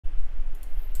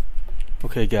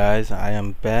Okay guys, I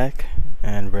am back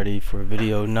and ready for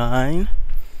video 9,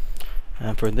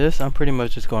 and for this I'm pretty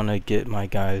much just going to get my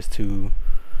guys to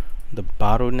the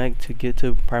bottleneck to get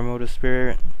to primordial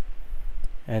spirit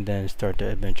and then start the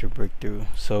adventure breakthrough.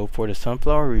 So for the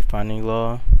sunflower refining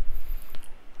law,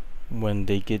 when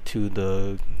they get to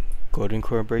the golden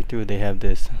core breakthrough, they have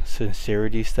this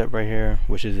sincerity step right here,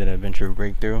 which is an adventure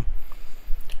breakthrough,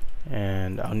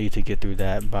 and I'll need to get through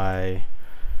that by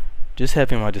just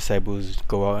having my disciples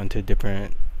going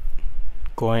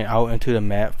out into the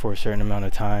map for a certain amount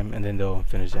of time, and then they'll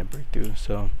finish that breakthrough.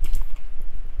 So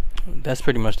that's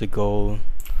pretty much the goal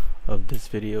of this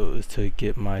video, is to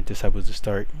get my disciples to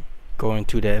start going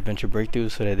to that adventure breakthrough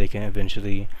so that they can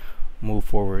eventually move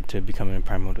forward to becoming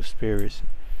primordial spirits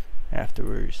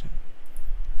afterwards.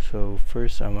 So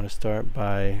first I want to start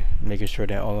by making sure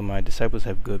that all of my disciples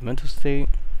have good mental state.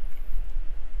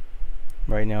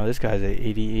 Right now this guy's at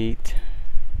 88,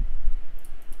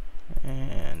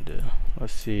 and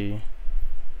let's see,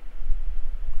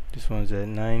 this one's at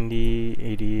 90,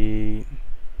 88,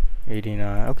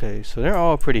 89. Okay, so they're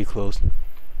all pretty close. And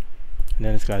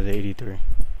then this guy's at 83.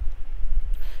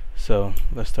 So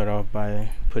let's start off by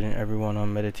putting everyone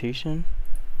on meditation.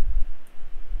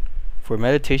 For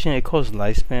meditation it calls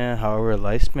lifespan, however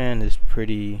lifespan is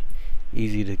pretty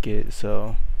easy to get,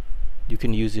 so you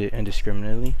can use it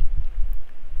indiscriminately.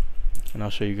 And I'll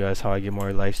show you guys how I get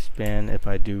more lifespan if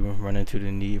I do run into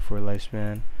the need for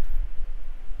lifespan.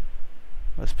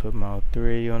 Let's put mile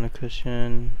 3 on the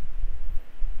cushion,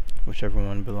 whichever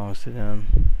one belongs to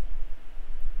them.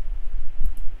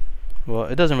 Well,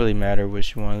 it doesn't really matter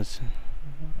which ones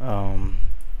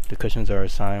the cushions are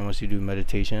assigned once you do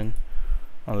meditation,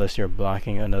 unless you're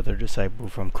blocking another disciple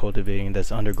from cultivating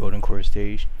that's under golden core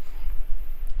stage.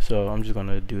 So I'm just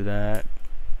gonna do that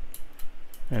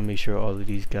and make sure all of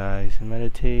these guys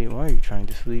meditate. Why are you trying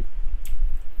to sleep?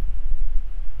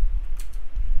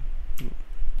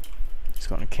 Just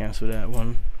gonna cancel that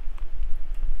one.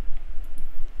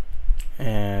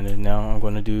 And now I'm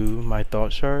gonna do my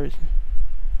thought shards.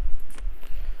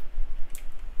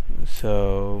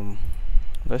 So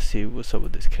let's see what's up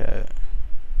with this cat.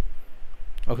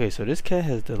 Okay, so this cat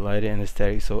has delighted and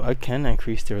ecstatic, so I can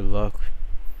increase their luck,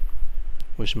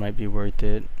 which might be worth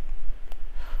it.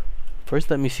 First,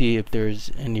 let me see if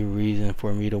there's any reason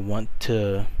for me to want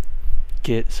to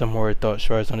get some more thought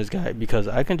shards on this guy, because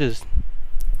I can just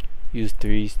use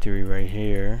these 3 right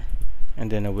here and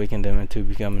then awaken them into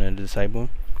becoming a disciple.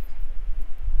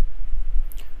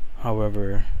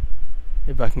 However,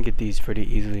 if I can get these pretty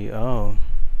easily, oh,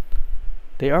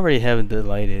 they already have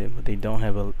delighted, but they don't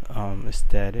have a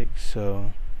ecstatic,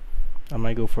 so I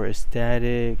might go for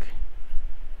ecstatic,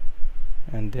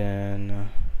 and then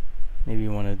maybe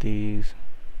one of these.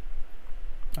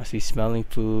 I see smelling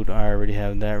food, I already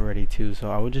have that ready too, so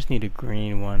I would just need a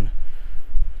green one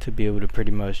to be able to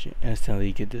pretty much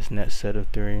instantly get this net set of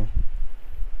 3.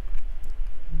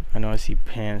 I know I see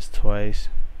pants twice.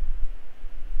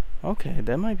 Okay,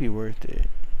 that might be worth it,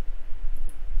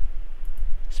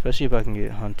 especially if I can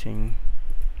get hunting.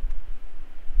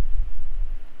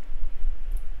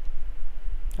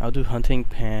 I'll do hunting,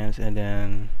 pants, and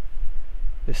then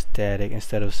ecstatic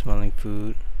instead of smelling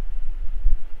food,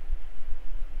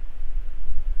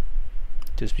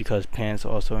 just because pants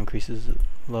also increases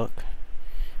luck,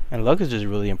 and luck is just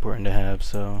really important to have,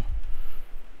 so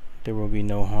there will be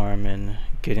no harm in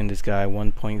getting this guy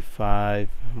 1.5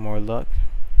 more luck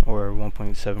or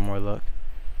 1.7 more luck.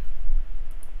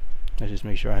 Let's just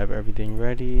make sure I have everything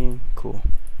ready. Cool.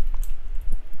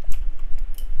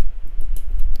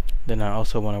 Then I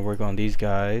also want to work on these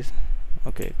guys.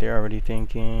 Okay, they're already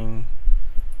thinking.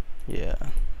 Yeah.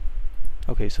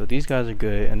 Okay, so these guys are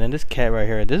good. And then this cat right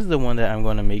here, this is the one that I'm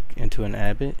going to make into an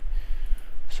Abbot.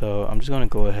 So I'm just going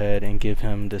to go ahead and give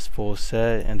him this full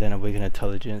set and then awaken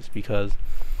intelligence, because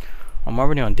I'm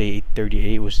already on day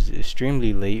 38, which is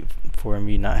extremely late for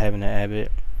me not having an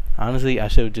Abbot. Honestly, I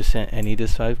should have just sent any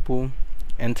disciple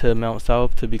into Mount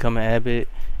South to become an Abbot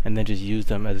and then just use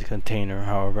them as a container.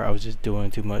 However, I was just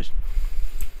doing too much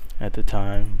at the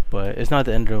time, but it's not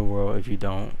the end of the world if you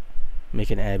don't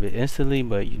make an Abbot instantly,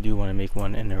 but you do want to make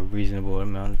one in a reasonable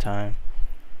amount of time.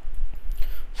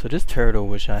 So this turtle,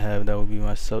 which I have, that will be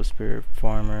my sub-spirit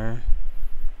farmer.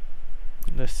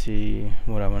 Let's see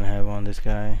what I want to have on this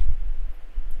guy.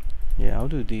 Yeah, I'll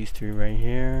do these 3 right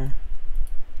here,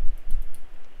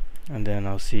 and then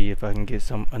I'll see if I can get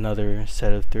another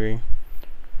set of 3.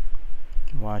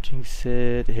 Watching,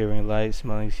 sit, hearing light,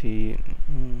 smelling seed.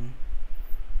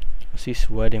 I see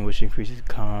sweating, which increases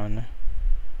con.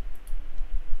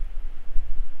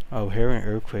 Oh, hearing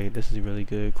earthquake, this is really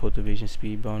good. Cultivation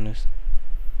speed bonus.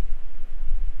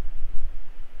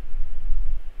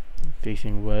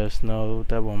 Facing west, no,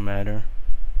 that won't matter.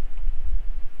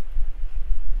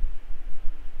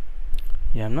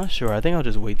 Yeah, I'm not sure. I think I'll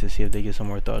just wait to see if they get some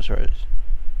more thought shards.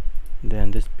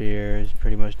 Then this bear is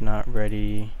pretty much not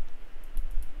ready.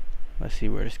 Let's see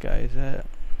where this guy is at.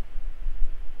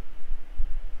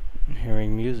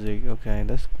 Hearing music, okay,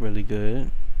 that's really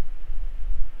good.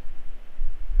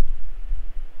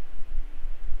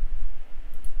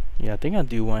 Yeah, I think I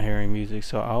do want hearing music,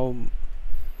 so I'll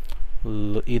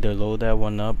either load that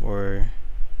one up or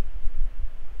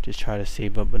just try to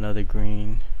save up another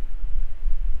green.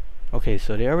 Okay,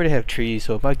 so they already have trees,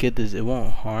 so if I get this, it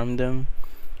won't harm them,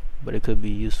 but it could be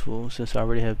useful since I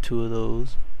already have 2 of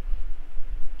those.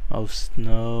 Oh,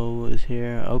 snow is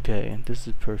here. Okay, this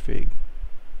is perfect.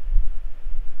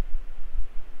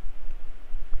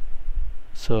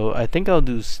 So I think I'll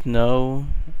do snow,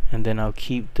 and then I'll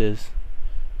keep this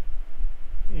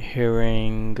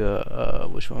hearing,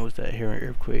 which one was that? Hearing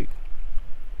earthquake.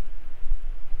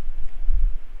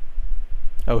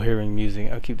 Oh, hearing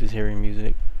music. I'll keep this hearing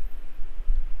music.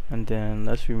 And then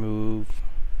let's remove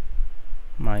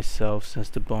myself since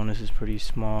the bonus is pretty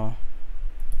small.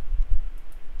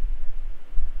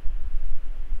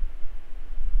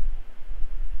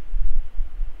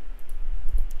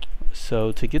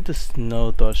 So to get the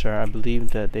snow thought shard, I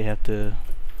believe that they have to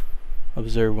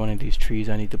observe one of these trees.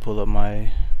 I need to pull up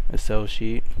my Excel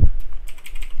sheet.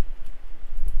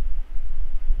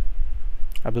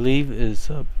 I believe is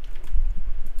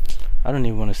I don't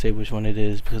even want to say which one it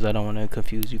is because I don't want to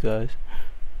confuse you guys.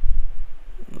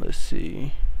 Let's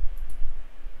see.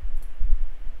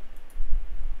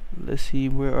 Let's see,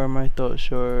 where are my thought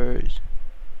shards?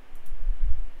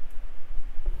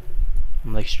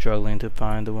 I'm like struggling to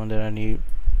find the one that I need.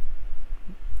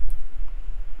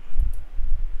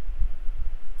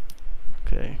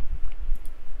 Okay.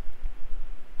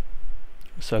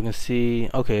 So I can see,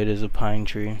 okay, it is a pine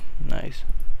tree. Nice.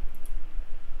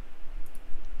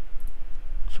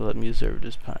 So let me observe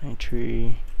this pine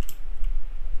tree.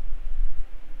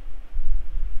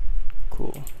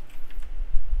 Cool.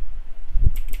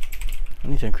 I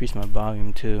need to increase my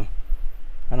volume too.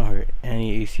 I don't hear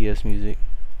any ACS music.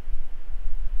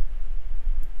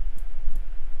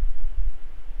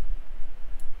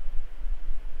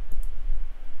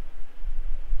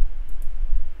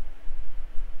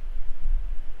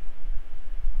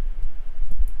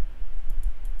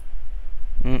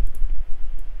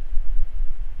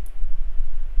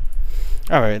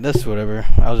 Alright, that's whatever.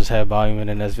 I'll just have volume in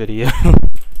the next video.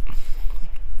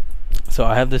 So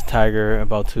I have this tiger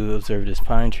about to observe this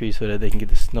pine tree so that they can get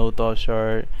the snow thought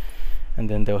shard, and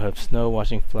then they'll have snow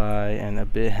watching fly and a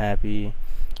bit happy,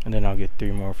 and then I'll get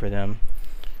 3 more for them.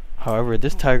 However,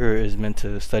 this tiger is meant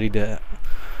to study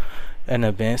an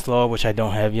advanced law, which I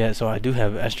don't have yet, so I do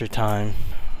have extra time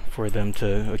for them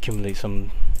to accumulate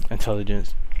some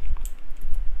intelligence.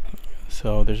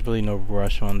 So there's really no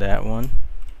rush on that one.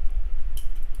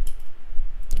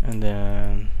 And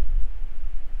then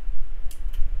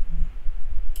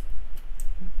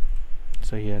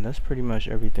so yeah, that's pretty much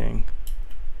everything.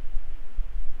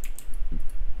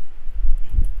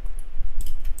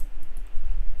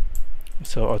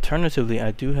 So alternatively,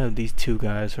 I do have these 2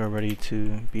 guys who are ready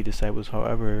to be disciples.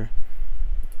 However,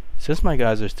 since my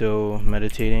guys are still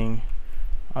meditating,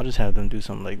 I'll just have them do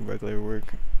some like regular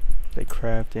work, like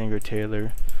crafting or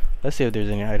tailor. Let's see if there's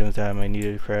any items that I might need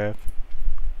to craft.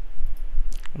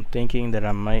 I'm thinking that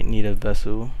I might need a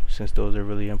vessel since those are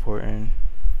really important.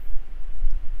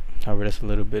 However, that's a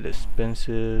little bit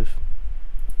expensive.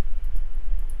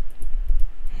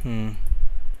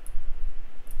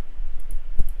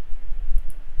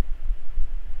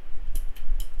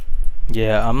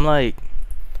 Yeah, I'm like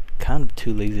kind of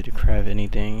too lazy to craft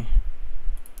anything.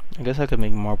 I guess I could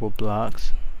make marble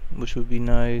blocks, which would be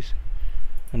nice.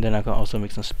 And then I can also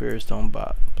make some spirit stone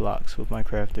blocks with my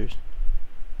crafters.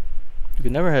 You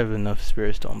can never have enough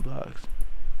spirit stone blocks.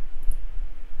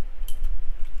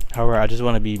 However, I just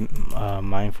want to be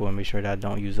mindful and make sure that I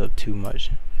don't use up too much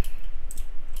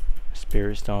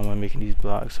spirit stone when making these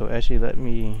blocks. So actually, let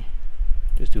me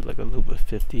just do like a loop of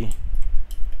 50.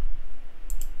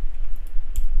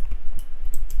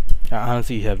 I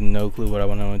honestly have no clue what I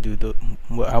want to do.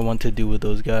 What I want to do with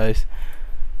those guys.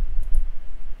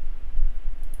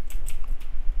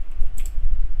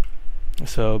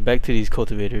 So back to these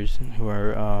cultivators who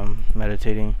are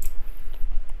meditating.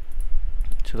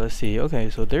 So let's see. Okay,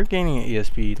 so they're gaining an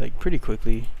ESP like pretty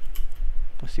quickly.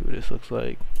 Let's see what this looks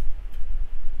like.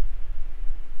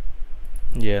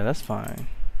 Yeah, that's fine.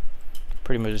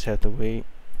 Pretty much just have to wait.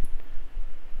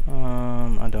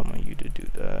 I don't want you to do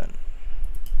that.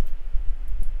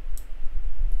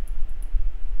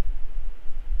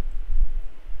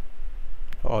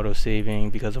 auto saving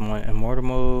because I'm on immortal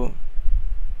mode.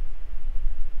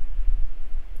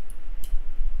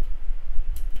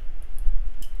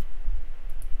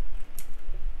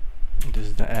 This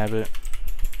is the Abbot.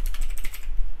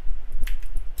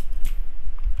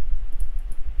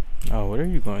 Oh, what are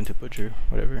you going to butcher?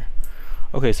 Whatever.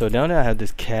 Okay, so now that I have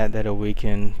this cat that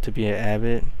awakened to be an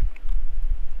Abbot,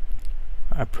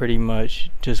 I pretty much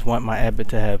just want my Abbot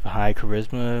to have high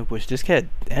charisma, which this cat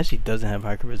actually doesn't have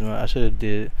high charisma. I should have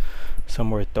did some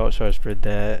more thought shards for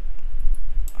that.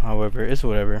 However, it's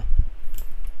whatever.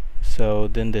 So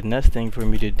then the next thing for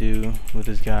me to do with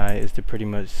this guy is to pretty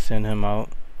much send him out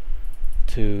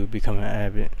to become an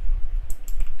Abbot.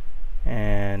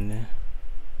 And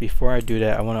before I do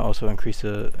that, I want to also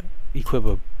equip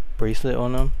a bracelet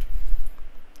on them,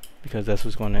 because that's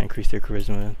what's going to increase their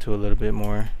charisma to a little bit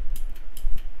more.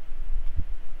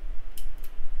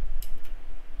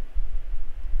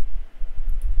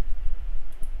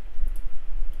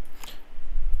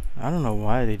 I don't know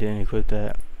why they didn't equip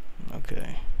that.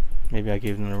 Okay, maybe I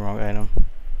gave them the wrong item.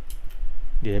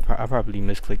 Yeah, I probably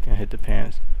misclicked and hit the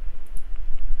pants.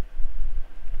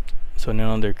 So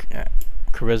now their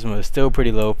charisma is still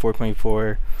pretty low,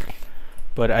 4.4.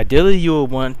 But ideally you will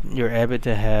want your Abbot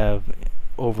to have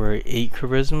over 8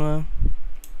 charisma.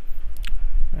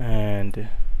 And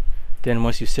then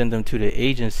once you send them to the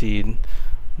agency,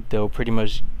 they'll pretty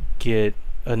much get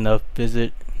enough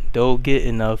they'll get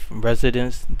enough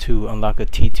residents to unlock a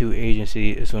T2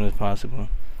 agency as soon as possible.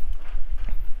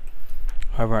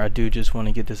 However, I do just want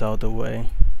to get this out of the way.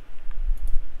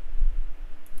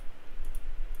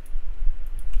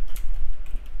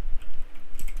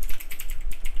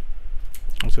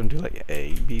 I'm just gonna do like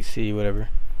A, B, C, whatever.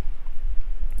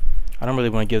 I don't really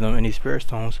want to give them any spirit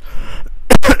stones.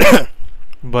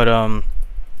 But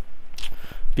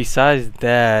besides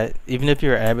that, even if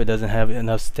your Abbot doesn't have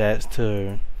enough stats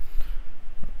to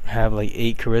have like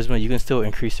 8 charisma, you can still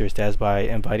increase their stats by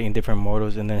inviting different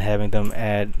mortals and then having them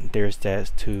add their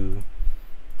stats to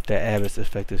the Abbot's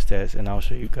effective stats, and I'll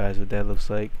show you guys what that looks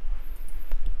like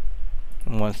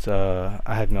once I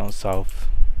have Mount South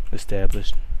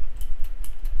established.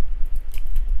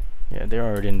 Yeah, they're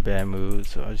already in bad mood,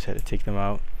 so I just had to take them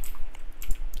out.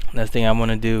 Next thing I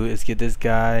want to do is get this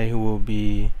guy who will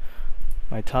be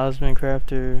my Talisman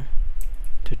crafter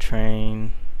to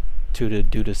train to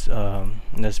do this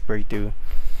next breakthrough.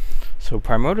 So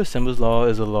primordial symbols law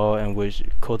is a law in which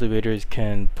cultivators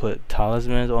can put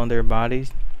talismans on their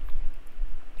bodies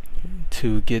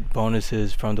to get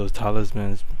bonuses from those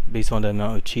talismans based on the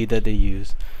amount of chi that they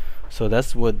use. So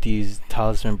that's what these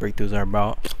talisman breakthroughs are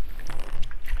about.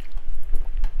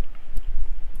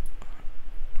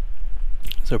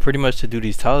 So pretty much to do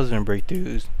these talisman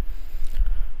breakthroughs,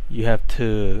 you have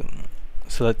to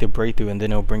select the breakthrough, and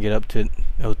then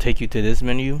it'll take you to this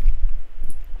menu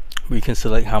where you can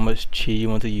select how much chi you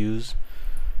want to use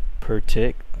per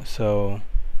tick. So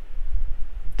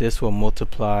this will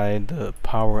multiply the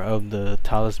power of the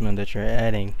talisman that you're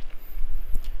adding,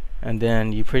 and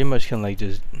then you pretty much can like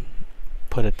just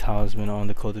put a talisman on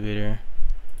the cultivator,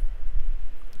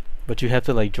 but you have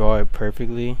to like draw it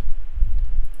perfectly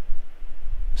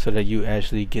so that you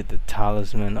actually get the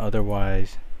talisman.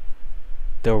 Otherwise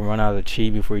they'll run out of chi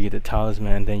before you get the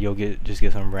talisman, and then you'll just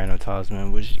get some random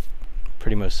talisman, which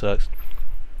pretty much sucks.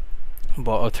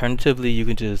 But alternatively, you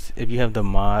can just, if you have the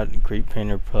mod Great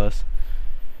Painter Plus,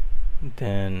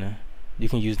 then you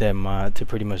can use that mod to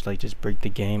pretty much like just break the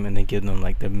game and then give them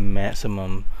like the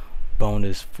maximum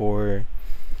bonus for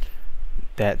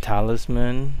that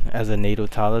talisman as a natal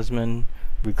talisman,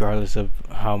 regardless of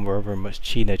however much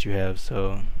chi that you have.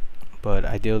 So but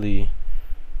ideally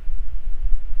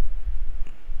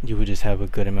you would just have a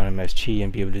good amount of max chi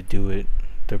and be able to do it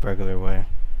the regular way.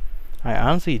 I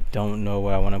honestly don't know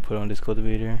what I want to put on this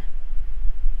cultivator,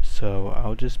 so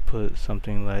I'll just put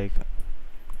something like,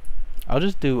 I'll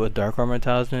just do a dark armor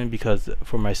talisman, because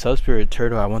for my sub-spirit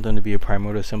turtle I want them to be a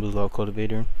primordial symbols law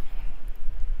cultivator.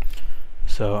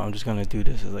 So I'm just gonna do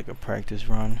this as like a practice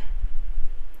run.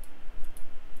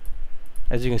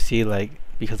 As you can see, like,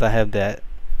 because I have that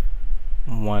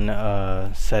one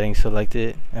setting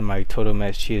selected and my total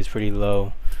max chi is pretty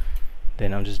low,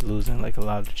 then I'm just losing like a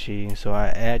lot of chi. So I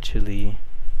actually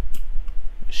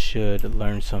should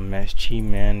learn some max chi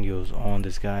manuals on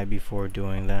this guy before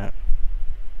doing that.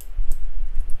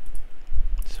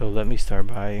 So let me start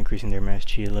by increasing their max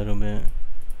chi a little bit.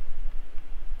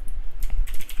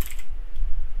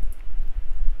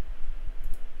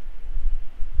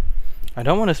 I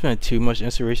don't want to spend too much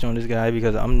inspiration on this guy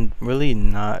because I'm really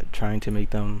not trying to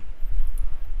make them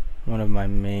one of my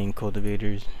main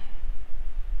cultivators.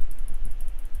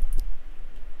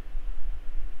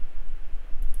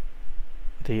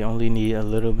 they only need a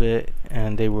little bit,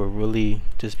 and they will really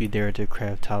just be there to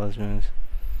craft talismans.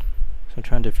 So I'm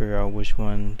trying to figure out which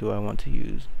one do I want to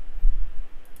use.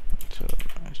 So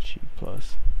that's chi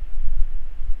plus.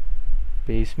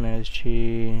 Base mass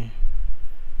chi.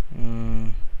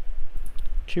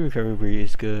 Chi recovery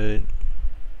is good.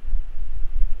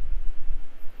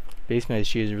 Base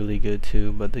mass chi is really good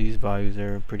too, but these values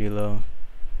are pretty low.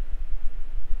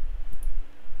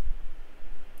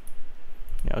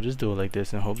 Yeah, I'll just do it like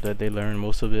this and hope that they learn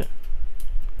most of it.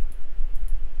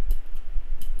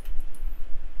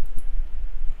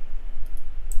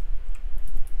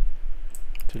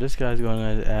 So this guy's going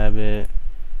as Abbot.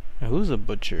 And who's a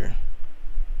butcher?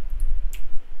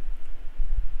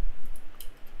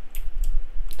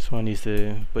 This one needs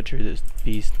to butcher this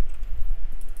beast.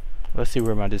 Let's see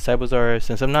where my disciples are.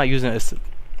 Since I'm not using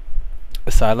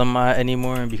Asylum mod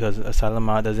anymore, because Asylum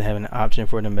mod doesn't have an option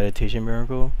for the meditation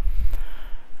miracle,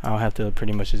 I'll have to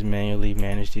pretty much just manually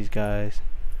manage these guys.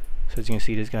 So as you can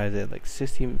see, this guy's at like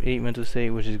 68 mental state,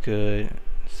 which is good.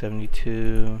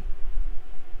 72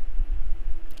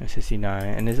 and 69,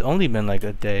 and it's only been like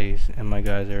a day, and my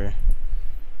guys are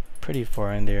pretty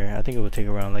far in there. I think it will take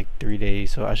around like 3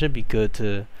 days, so I should be good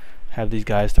to have these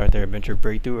guys start their adventure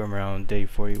breakthrough around day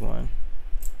 41.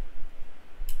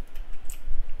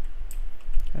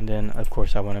 And then of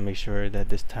course I want to make sure that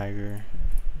this tiger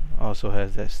also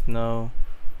has that snow,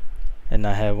 and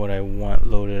I have what I want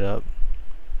loaded up.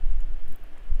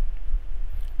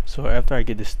 So after I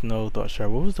get the snow thought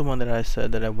shard, what was the one that I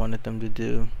said that I wanted them to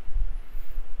do?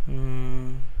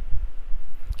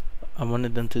 I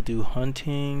wanted them to do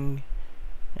hunting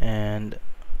and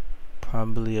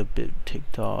probably a bit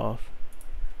ticked off,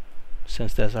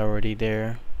 since that's already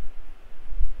there.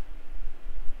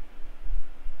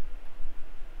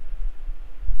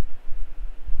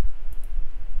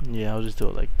 Yeah, I'll just do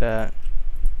it like that.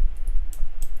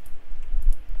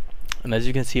 And as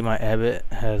you can see, my Abbot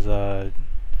has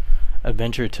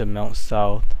adventured to Mount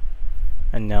South,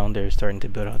 and now they're starting to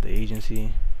build out the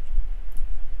agency.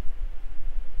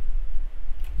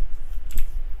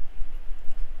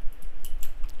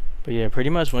 But yeah, pretty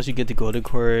much once you get the golden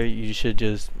core, you should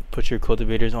just put your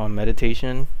cultivators on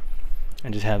meditation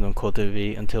and just have them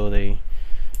cultivate until they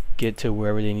get to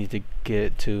wherever they need to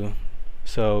get to.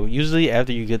 So usually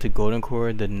after you get the golden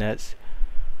core, the next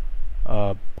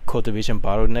cultivation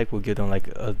bottleneck will give them like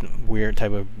a weird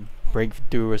type of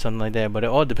breakthrough or something like that, but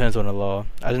it all depends on the law.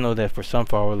 I just know that for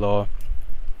Sunflower Law,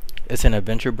 it's an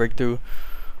adventure breakthrough,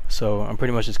 so I'm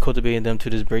pretty much just cultivating them to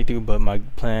this breakthrough, but my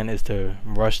plan is to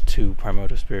rush to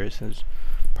primordial spirit, since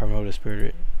primordial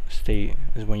spirit state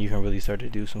is when you can really start to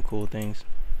do some cool things,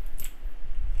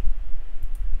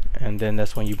 and then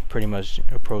that's when you pretty much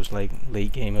approach like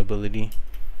late game ability.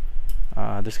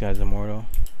 This guy's immortal,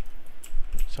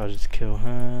 so I'll just kill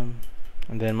him,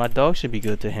 and then my dog should be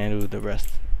good to handle the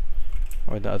rest,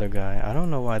 or the other guy. I don't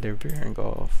know why they're veering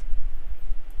off.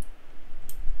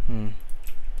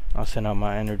 I'll send out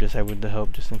my inner disciple to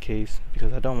help just in case,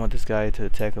 because I don't want this guy to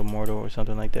attack a mortal or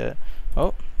something like that.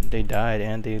 Oh, they died,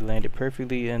 and they landed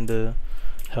perfectly in the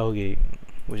Hellgate,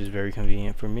 which is very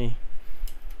convenient for me.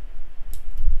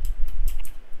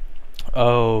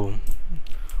 Oh,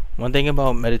 one thing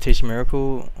about meditation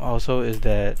miracle also is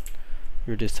that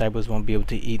your disciples won't be able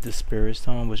to eat the spirit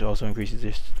stone, which also increases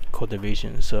their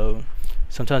cultivation. So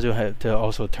sometimes you'll have to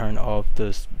also turn off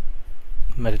the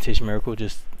meditation miracle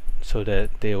just so that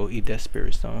they'll eat that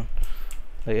spirit stone.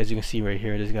 Like as you can see right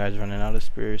here, this guy's running out of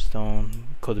spirit stone,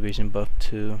 cultivation buff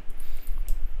 2.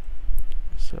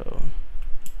 So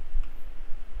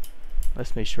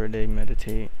let's make sure they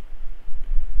meditate,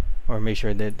 or make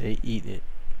sure that they eat it,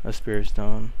 a spirit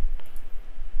stone.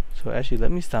 So actually let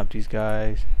me stop these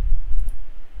guys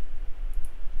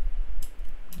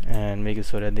and make it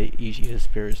so that they each eat a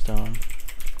spirit stone.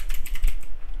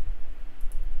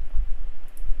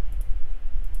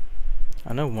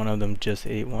 I know one of them just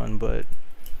ate one, but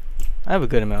I have a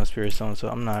good amount of spirit stones, so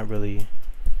I'm not really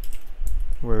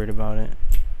worried about it.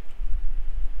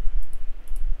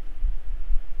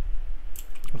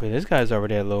 Okay, this guy's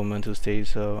already at low mental state,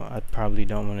 so I probably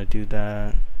don't want to do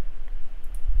that.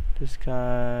 This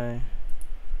guy,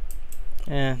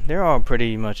 they're all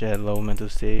pretty much at low mental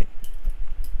state,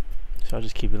 so I'll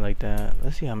just keep it like that.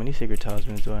 Let's see, how many sacred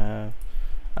talismans do I have?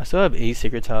 I still have 8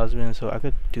 sacred talismans, so I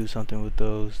could do something with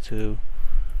those too,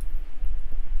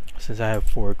 since I have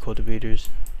 4 cultivators.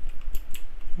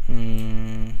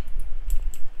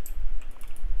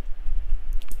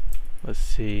 Let's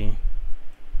see.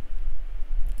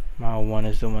 Mile 1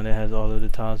 is the one that has all of the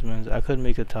talismans. I could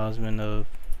make a talisman of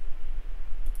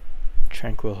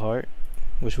Tranquil Heart,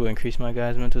 which will increase my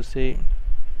guy's mental state.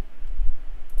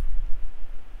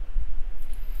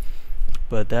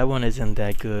 but that one isn't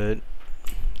that good.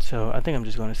 So I think I'm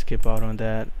just going to skip out on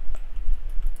that.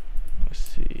 Let's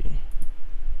see.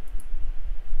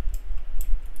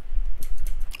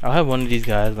 I'll have one of these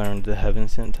guys learn the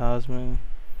Heavensent Talisman,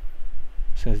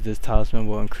 since this talisman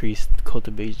will increase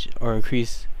cultivation, or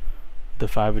increase the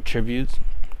 5 attributes,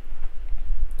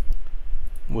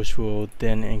 which will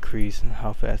then increase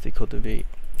how fast they cultivate,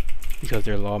 because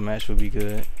their law match will be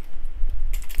good.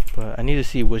 But I need to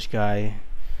see which guy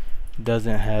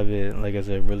doesn't have it like as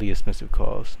a really expensive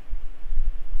cost.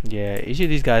 Yeah, each of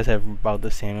these guys have about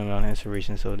the same amount of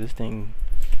inspiration, so this thing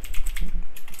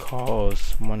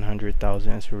costs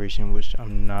 100,000 inspiration, which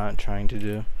I'm not trying to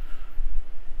do.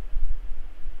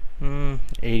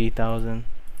 80,000.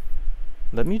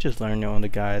 Let me just learn it on the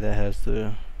guy that has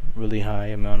the really high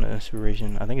amount of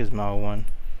inspiration. I think it's mile 1.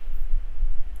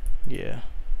 Yeah.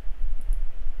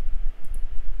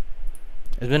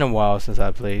 It's been a while since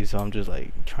I played, so I'm just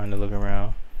like trying to look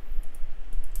around.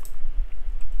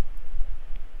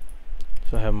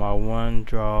 So I have mile 1,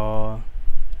 draw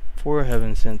 4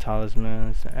 Heavensent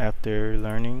Talismans after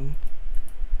learning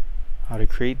how to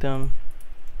create them.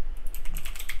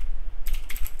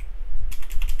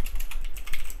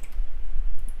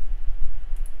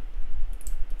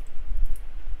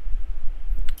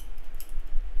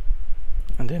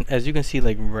 And then as you can see,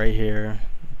 like right here,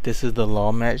 this is the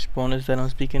law match bonus that I'm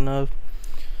speaking of.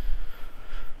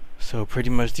 So pretty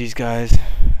much these guys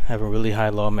have a really high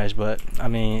law match, but I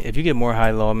mean, if you get more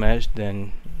high law match,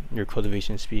 then your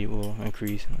cultivation speed will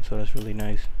increase, so that's really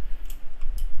nice.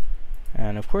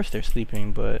 And of course they're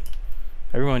sleeping, but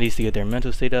everyone needs to get their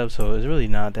mental state up, so it's really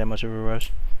not that much of a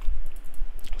rush.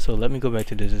 So let me go back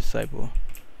to this disciple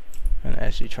and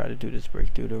actually try to do this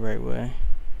breakthrough the right way.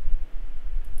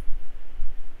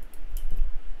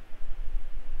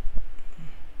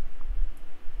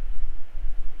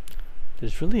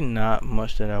 There's really not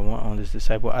much that I want on this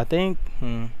disciple. I think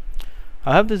I'll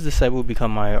have this disciple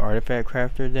become my artifact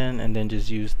crafter then, and then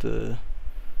just use the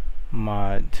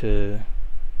mod to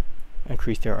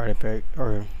increase their artifact,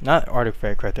 or not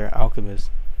artifact crafter, alchemist.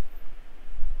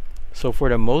 So for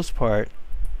the most part,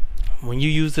 when you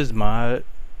use this mod,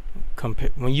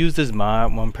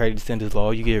 when practicing this law,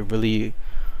 you get really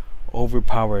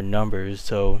overpowered numbers.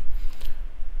 So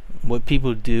what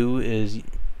people do is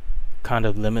kind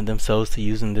of limit themselves to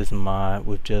using this mod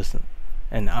with just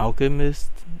an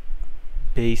alchemist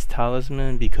based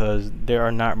talisman, because there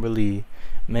are not really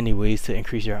many ways to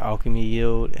increase your alchemy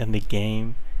yield in the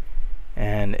game,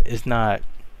 and it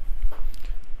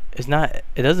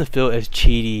doesn't feel as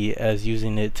cheaty as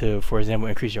using it to, for example,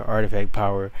 increase your artifact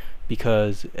power,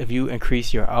 because if you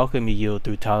increase your alchemy yield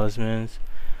through talismans,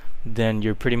 then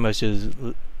you're pretty much just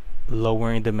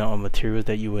lowering the amount of materials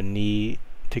that you would need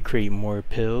to create more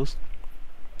pills.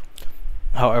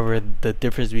 However, the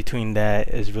difference between that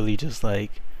is really just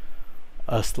like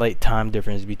a slight time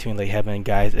difference between like having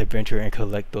guys adventure and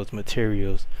collect those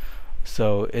materials.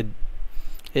 So it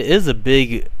is a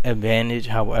big advantage.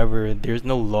 However, there's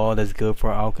no law that's good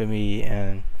for alchemy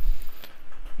and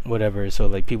whatever. So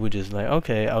like people just like,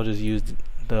 okay, I'll just use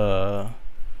the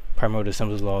primordial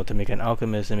symbols law to make an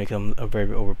alchemist and make him a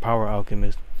very overpowered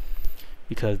alchemist,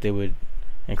 because they would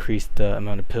increase the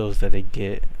amount of pills that they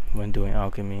get when doing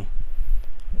alchemy.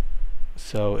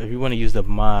 So if you want to use the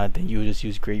mod, then you would just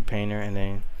use Great Painter and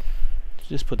then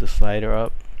just put the slider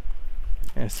up.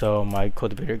 And so my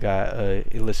cultivator got a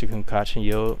illicit concoction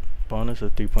yield bonus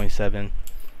of 3.7,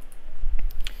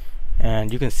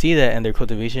 and you can see that in their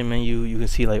cultivation menu. You can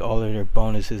see like all of their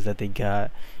bonuses that they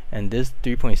got, and this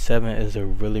 3.7 is a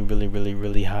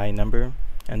really high number,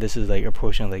 and this is like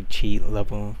approaching like cheat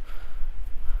level.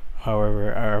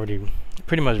 However, I already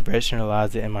pretty much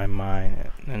rationalized it in my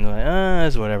mind, and like,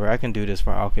 it's whatever, I can do this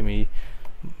for alchemy.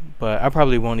 But I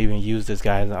probably won't even use this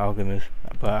guy as an alchemist,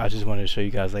 but I just wanted to show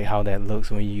you guys like how that looks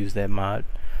when you use that mod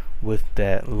with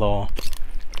that law.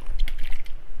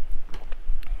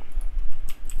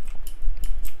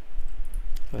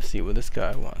 Let's see what this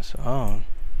guy wants. Oh,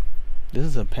 this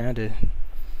is a panda.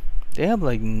 They have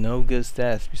like no good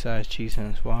stats besides cheat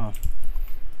sense. Wow.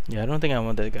 Yeah, I don't think I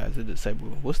want that guy as a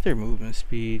disciple. What's their movement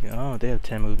speed? Oh, they have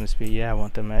 10 movement speed. Yeah, I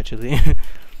want them actually.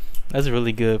 That's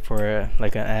really good for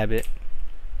like an Abbot.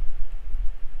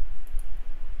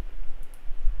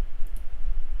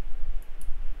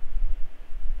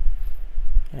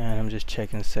 And I'm just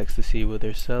checking sex to see what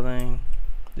they're selling.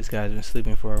 This guy's been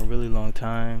sleeping for a really long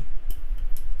time.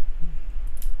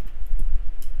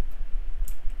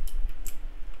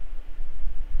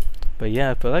 But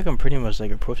yeah, I feel like I'm pretty much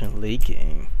like approaching late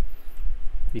game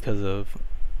because of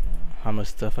how much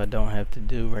stuff I don't have to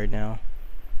do right now.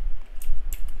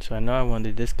 So So I know I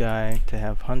wanted this guy to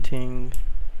have hunting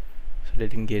so they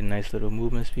can get a nice little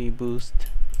movement speed boost.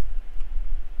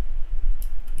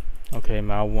 Okay,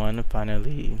 Mile 1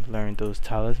 finally learned those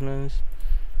talismans.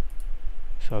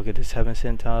 So I'll get this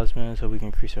Heavensent talisman so we can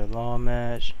increase our law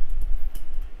match.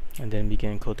 And then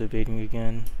begin cultivating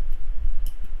again.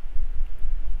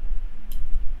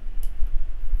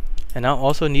 And I'll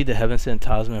also need the Heavensent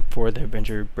talisman for the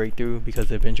adventure breakthrough, because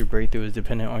the adventure breakthrough is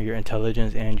dependent on your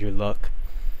intelligence and your luck,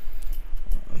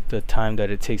 the time that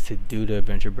it takes to do the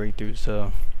adventure breakthrough.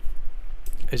 So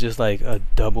it's just like a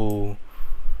double,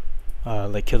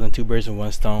 like killing two birds with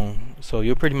one stone. So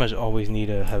you'll pretty much always need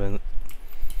a Heavensent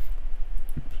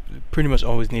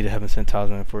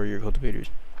talisman for your cultivators.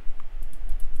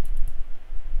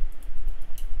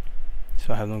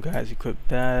 So I have them guys equip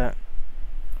that.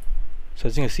 So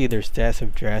as you can see, their stats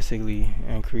have drastically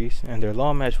increased, and their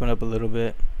law match went up a little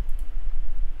bit.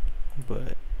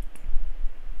 But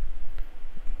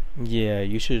yeah,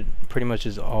 you should pretty much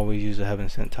just always use a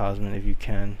Heavensent talisman if you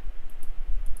can.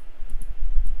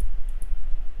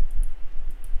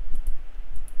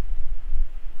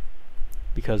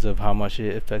 Because of how much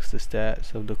it affects the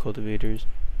stats of the cultivators.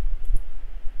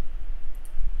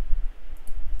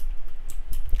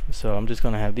 So I'm just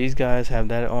gonna have these guys have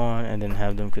that on, and then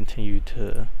have them continue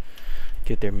to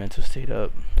get their mental state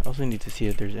up. I also need to see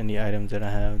if there's any items that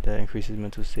I have that increases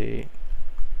mental state.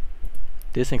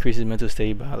 This increases mental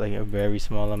state by like a very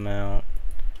small amount.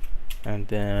 And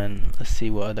then let's see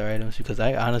what other items, because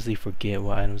I honestly forget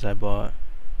what items I bought.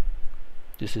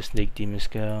 Just a snake demon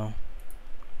scale.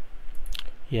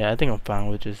 Yeah, I think I'm fine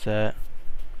with just that.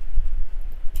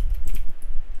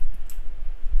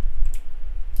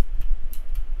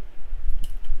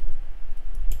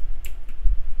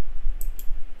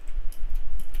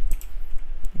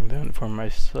 And then for my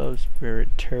sub-spirit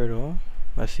turtle,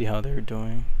 let's see how they're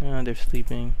doing. They're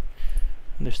sleeping.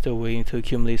 They're still waiting to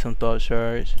accumulate some thought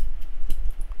shards.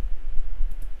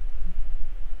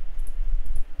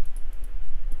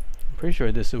 I'm pretty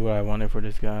sure this is what I wanted for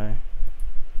this guy.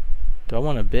 Do I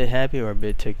want a bit happy or a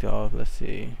bit ticked off? Let's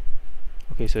see.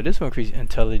 Okay, so this will increase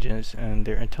intelligence, and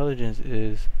their intelligence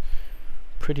is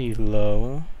pretty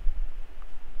low.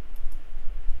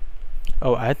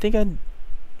 Oh, I think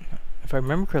if I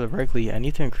remember correctly, I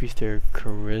need to increase their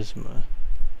charisma.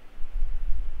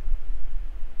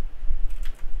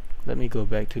 Let me go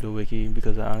back to the wiki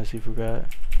because I honestly forgot.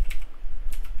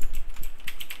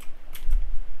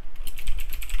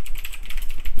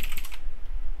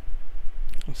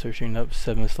 I'm searching up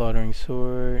 7 slaughtering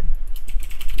sword.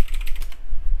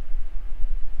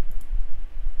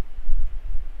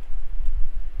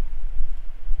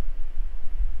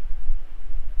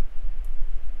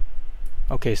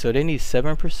 Okay, so they need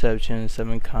 7 perception,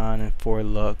 7 con, and 4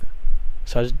 luck.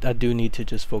 So I do need to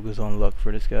just focus on luck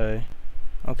for this guy.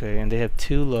 Okay, and they have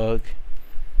 2 luck.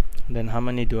 Then how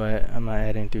many am I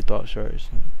adding through thought shards?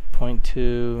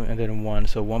 0.2 and then 1,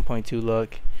 so 1.2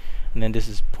 luck. And then this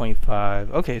is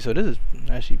 0.5. Okay, so this is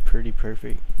actually pretty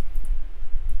perfect.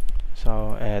 So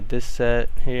I'll add this set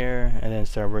here and then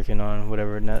start working on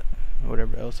whatever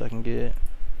else I can get.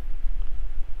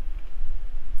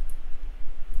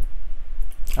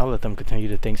 I'll let them continue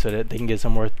to think so that they can get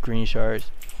some more green shards.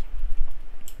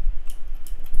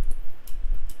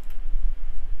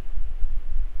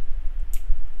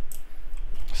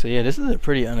 So yeah, this is a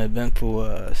pretty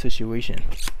uneventful situation.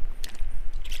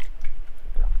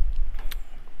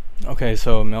 Okay,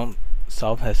 so Mount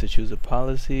South has to choose a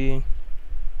policy.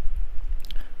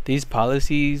 These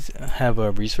policies have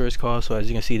a resource cost, so as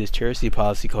you can see, this charity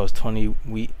policy costs 20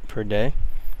 wheat per day.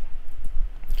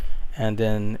 And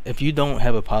then if you don't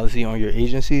have a policy on your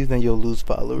agencies, then you'll lose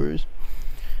followers.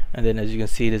 And then as you can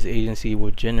see, this agency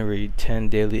will generate 10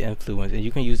 daily influence, and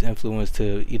you can use influence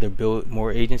to either build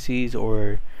more agencies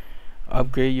or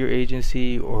upgrade your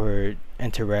agency or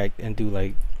interact and do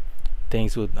like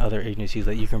things with other agencies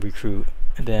that you can recruit.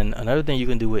 And then another thing you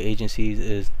can do with agencies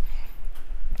is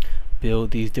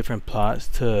build these different plots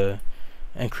to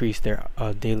increase their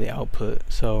daily output.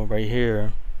 So right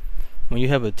here, when you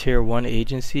have a tier 1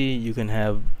 agency, you can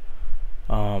have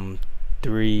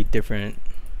 3 different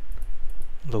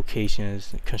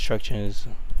locations, constructions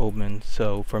open.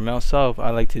 So for Mount South,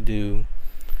 I like to do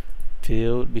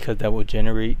field because that will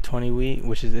generate 20 wheat,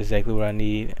 which is exactly what I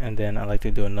need. And then I like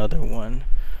to do another one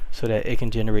so that it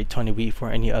can generate 20 wheat for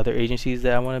any other agencies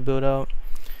that I want to build out.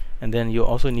 And then you'll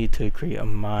also need to create a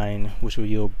mine which will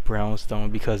yield brownstone,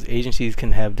 because agencies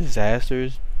can have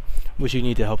disasters which you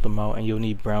need to help them out, and you'll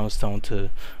need brownstone to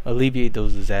alleviate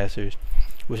those disasters,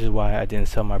 which is why I didn't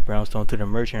sell my brownstone to the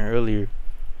merchant earlier,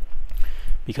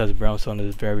 because brownstone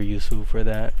is very useful for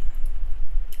that.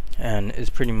 and it's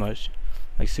pretty much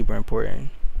like super important.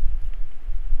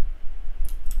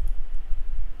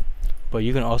 But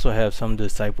you can also have some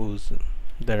disciples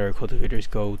that are cultivators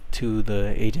go to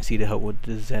the agency to help with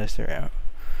disaster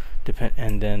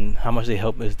and then how much they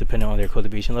help is dependent on their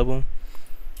cultivation level,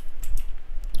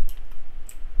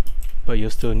 but you'll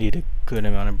still need a good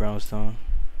amount of brownstone.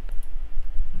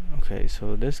 Okay,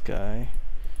 so this guy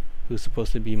who's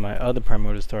supposed to be my other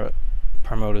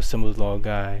primordial symbols law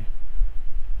guy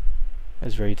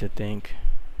is ready to think,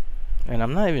 and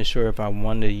I'm not even sure if I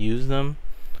want to use them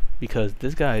because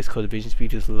this guy's cultivation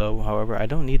speed is low. However, I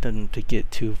don't need them to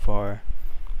get too far.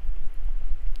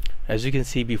 As you can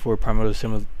see, before primordial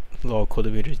symbols law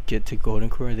cultivators get to golden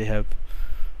core, they have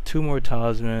 2 more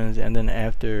talismans, and then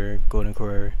after golden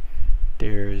core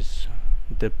there's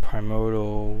the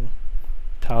primordial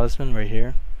talisman right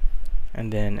here,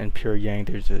 and then in pure yang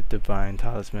there's a divine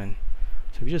talisman.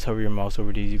 So if you just hover your mouse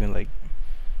over these, you can like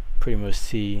pretty much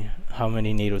see how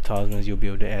many natal talismans you'll be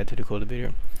able to add to the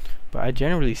cultivator. But I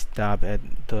generally stop at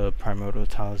the primordial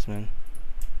talisman.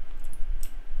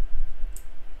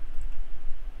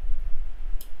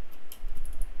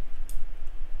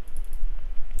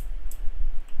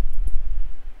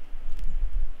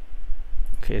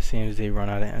 Okay, it seems they run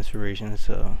out of inspiration,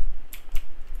 so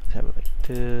let's have it like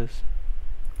this.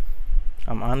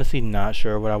 I'm honestly not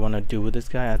sure what I want to do with this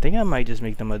guy. I think I might just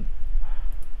make them a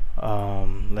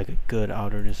like a good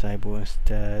outer disciple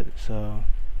instead, so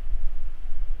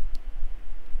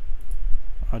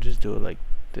I'll just do it like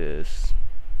this.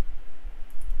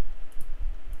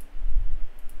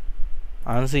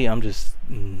 Honestly, I'm just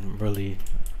really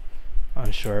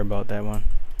unsure about that one.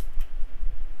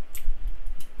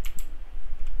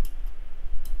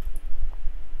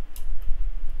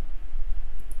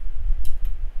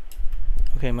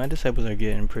 Okay, my disciples are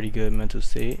getting pretty good mental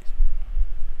state.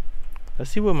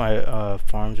 Let's see what my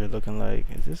farms are looking like.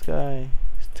 Is this guy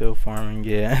still farming?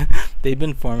 Yeah, they've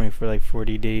been farming for like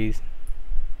 40 days.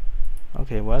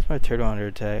 Okay, why is my turtle under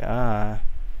attack? Ah,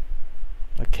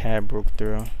 a cat broke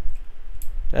through.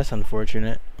 That's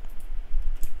unfortunate.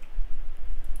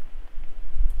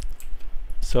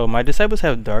 So my disciples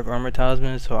have dark armor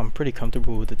talismans, so I'm pretty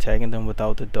comfortable with attacking them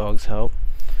without the dog's help,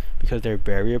 because their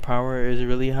barrier power is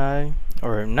really high,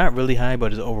 or not really high,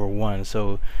 but it's over 1,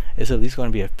 so it's at least going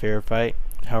to be a fair fight.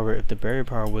 However, if the barrier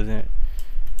power wasn't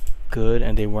good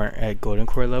and they weren't at golden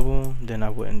core level, then I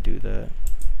wouldn't do that.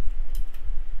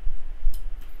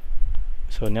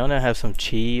 So now that I have some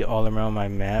chi all around my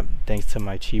map, thanks to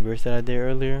my chi burst that I did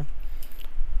earlier,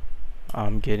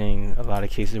 I'm getting a lot of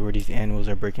cases where these animals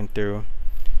are breaking through,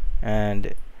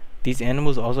 and these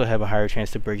animals also have a higher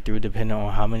chance to break through depending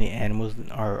on how many animals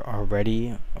are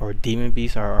already, or demon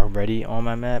beasts are already on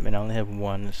my map, and I only have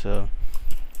 1, so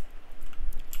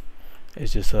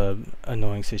it's just a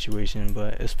annoying situation,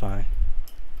 but it's fine.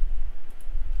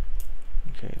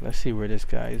 Okay, let's see where this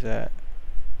guy is at.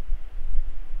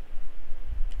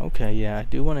 Okay, yeah, I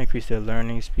do want to increase their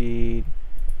learning speed,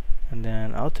 and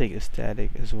then I'll take a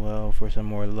static as well for some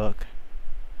more luck.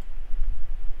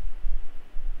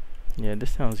 Yeah, this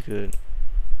sounds good.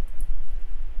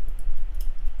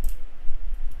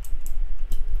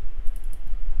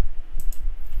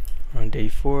 We're on day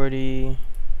 40.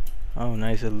 Oh,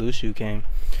 nice, a lushu came.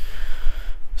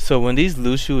 So when these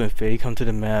lushu and fae come to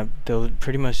the map, they'll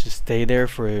pretty much just stay there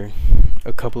for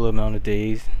a couple amount of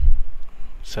days.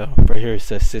 So right here it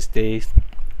says 6 days,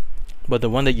 but the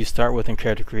one that you start with in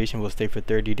character creation will stay for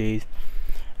 30 days,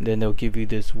 and then they'll give you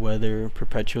this weather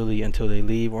perpetually until they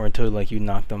leave, or until like you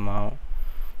knock them out.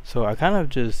 So I kind of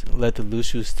just let the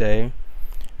lushu stay,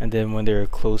 and then when they're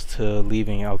close to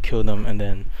leaving, I'll kill them and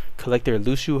then collect their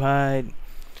lushu hide,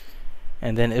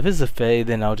 and then if it's a fae,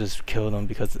 then I'll just kill them,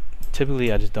 because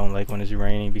typically I just don't like when it's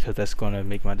raining, because that's going to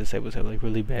make my disciples have like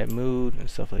really bad mood and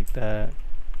stuff like that.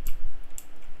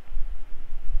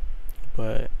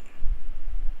 But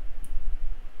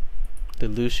the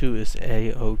lushu is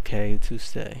a-okay to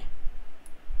stay.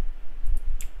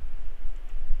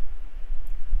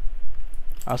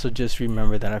 Also, just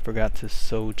remember that I forgot to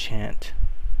soul chant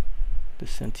the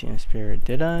sentient spirit.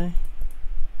 Did I?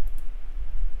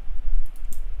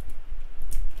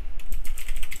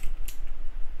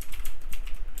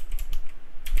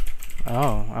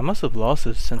 Oh, I must have lost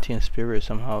a sentient spirit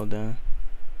somehow then.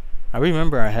 I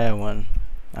remember I had one.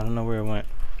 I don't know where it went.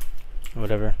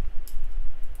 Whatever.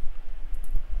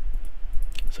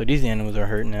 So these animals are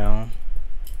hurt now.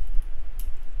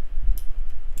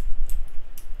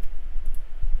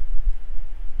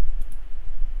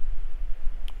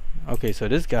 Okay, so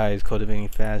this guy is cultivating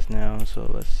fast now,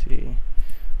 so let's see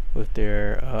with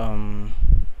their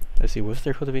Let's see, what's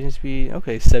their cultivation speed?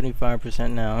 Okay,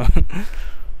 75% now.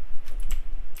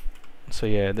 So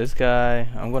yeah, this guy,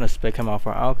 I'm gonna spec him out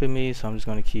for alchemy, so I'm just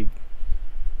gonna keep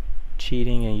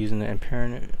cheating and using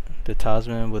the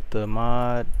Talisman with the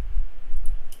mod.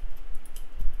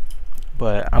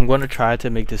 But I'm gonna try to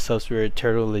make this sub-spirit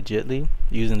turtle legitly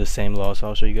using the same law, so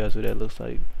I'll show you guys what that looks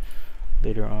like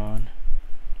later on.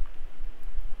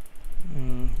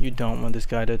 You don't want this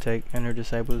guy to attack inner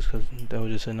disciples because that will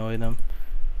just annoy them.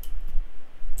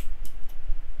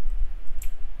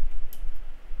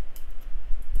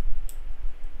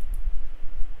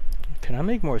 Can I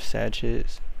make more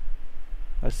sachets?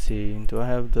 Let's see, do I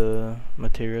have the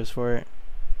materials for it?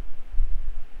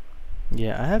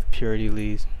 Yeah, I have purity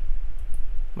leaves,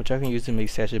 which I can use to make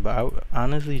sachets, but I would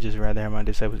honestly just rather have my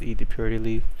disciples eat the purity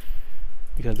leaf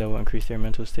because that will increase their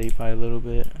mental state by a little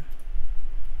bit.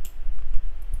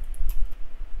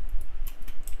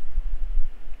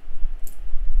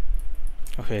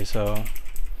 Okay, so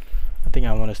I think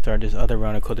I want to start this other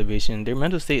round of cultivation. Their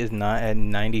mental state is not at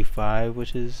 95,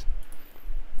 which is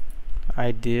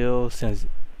ideal,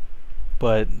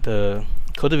 but the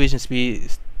cultivation speed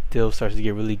still starts to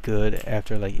get really good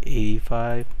after like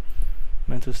 85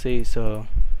 mental state, so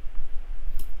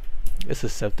it's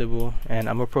acceptable. And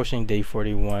I'm approaching day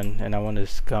 41 and I want to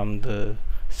scum the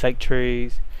sec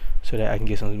trades so that I can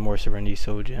get some more serenity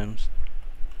soul gems.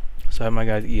 So I have my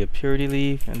guys eat a purity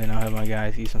leaf, and then I'll have my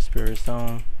guys eat some spirit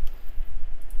stone.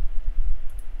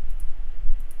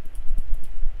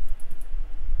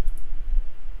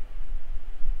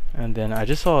 And then I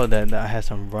just saw that I had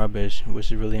some rubbish,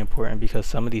 which is really important because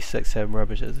some of these sects have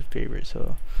rubbish as a favorite.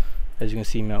 So as you can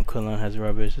see, Mount Kulon has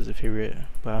rubbish as a favorite,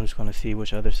 but I'm just going to see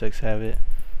which other sects have it.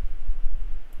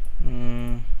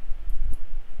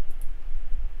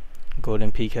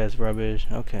 Golden Peak has rubbish.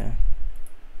 Okay,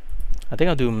 I think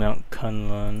I'll do Mount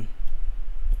Kunlun.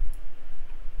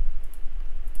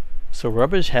 So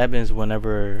rubbish happens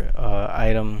whenever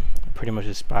item pretty much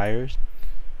expires,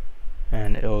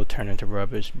 and it'll turn into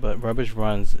rubbish. But rubbish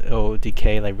runs, it'll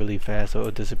decay like really fast, so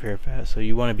it'll disappear fast. So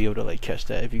you want to be able to like catch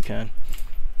that if you can.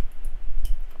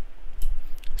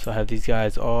 So I have these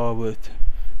guys all with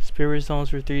spirit zones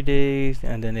for 3 days,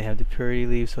 and then they have the purity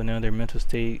leaf. So now their mental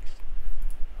states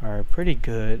are pretty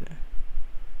good.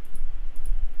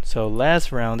 So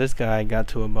last round, this guy got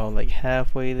to about like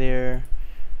halfway there.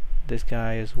 This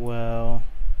guy as well.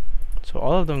 So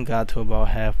all of them got to about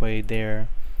halfway there,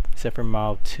 except for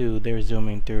mile 2. They're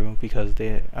zooming through because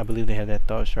I believe they have that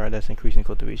thought shard that's increasing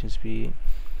cultivation speed.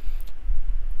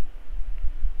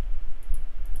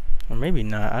 Or maybe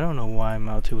not. I don't know why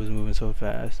mile 2 was moving so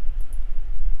fast.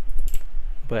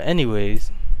 But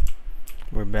anyways,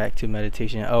 we're back to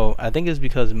meditation. Oh, I think it's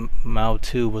because mile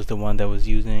 2 was the one that was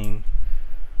using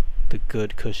the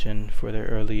good cushion for the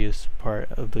earliest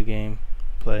part of the game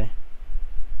play.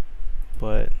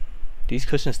 But these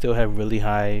cushions still have really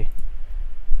high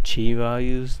chi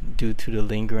values due to the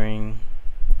lingering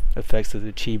effects of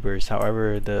the chi burst.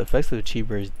 However, the effects of the chi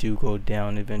burst do go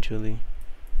down eventually.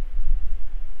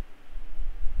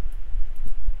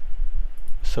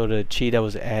 So the chi that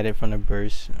was added from the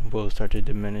burst will start to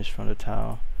diminish from the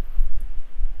towel.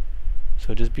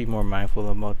 So just be more mindful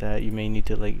about that. You may need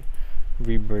to like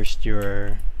reburst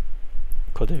your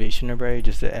cultivation array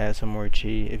just to add some more chi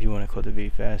if you want to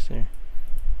cultivate faster.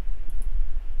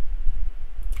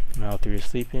 Now 3 is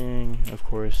sleeping. Of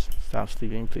course, stop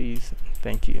sleeping please.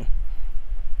 Thank you.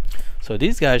 So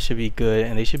these guys should be good,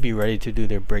 and they should be ready to do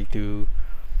their breakthrough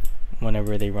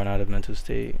whenever they run out of mental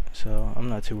state. So I'm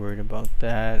not too worried about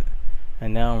that.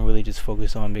 And now I'm really just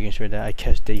focused on making sure that I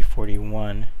catch day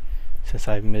 41, since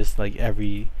I've missed like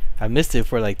I missed it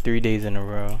for like 3 days in a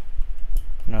row.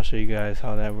 And I'll show you guys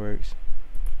how that works.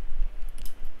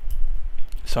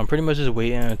 So I'm pretty much just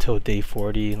waiting until day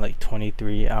 40, like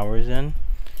 23 hours in,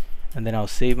 and then I'll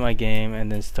save my game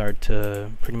and then start to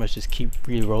pretty much just keep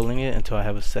re-rolling it until I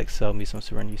have a sec sell me some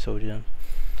Serenity Soul Gems.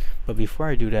 But before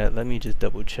I do that, let me just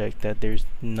double check that there's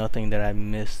nothing that I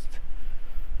missed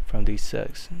from these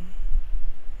secs.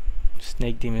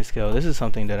 Snake Demon Scale, this is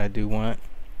something that I do want.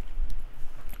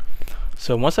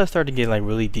 So once I start to get like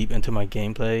really deep into my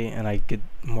gameplay and I get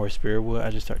more spirit wood, I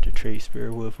just start to trade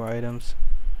spirit wood for items.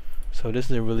 So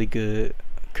this is a really good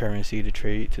currency to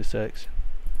trade to secs.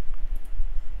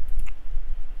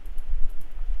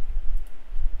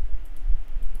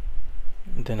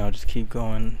 And then I'll just keep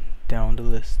going down the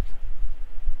list.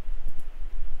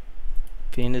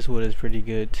 Phoenix wood is pretty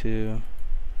good too.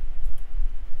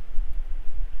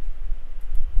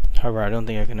 However, I don't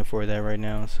think I can afford that right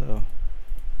now, so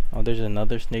oh, there's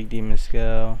another Snake Demon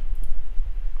Scale.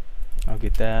 I'll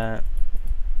get that.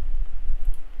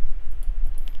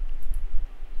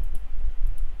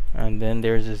 And then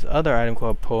there's this other item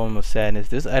called Poem of Sadness.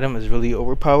 This item is really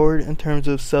overpowered in terms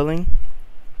of selling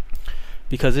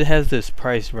because it has this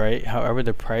price, right? However,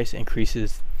 the price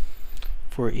increases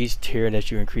for each tier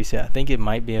that you increase it. I think it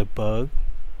might be a bug.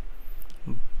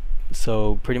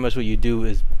 So pretty much what you do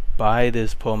is buy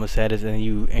this Poem of Sadness and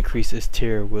you increase its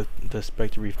tier with the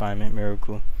Spectre Refinement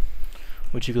Miracle,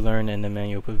 which you can learn in the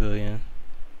Manual Pavilion.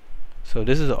 So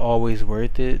this is always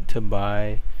worth it to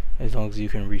buy as long as you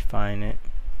can refine it,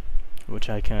 which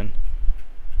I can.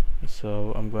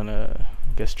 So I'm gonna,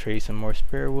 I guess, trade some more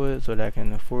spare wood so that I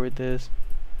can afford this.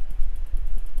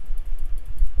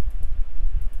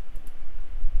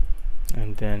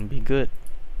 And then be good.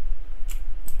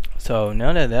 So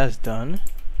now that that's done,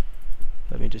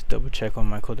 let me just double check on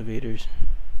my cultivators.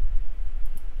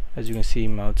 As you can see,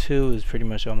 mile 2 is pretty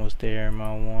much almost there.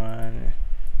 Mile 1,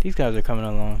 these guys are coming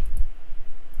along,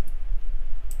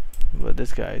 but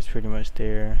this guy is pretty much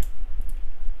there.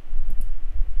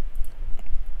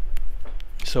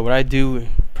 So what I do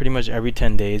pretty much every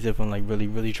 10 days, if I'm like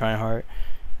really trying hard,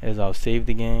 is I'll save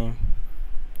the game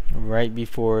right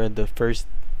before the first,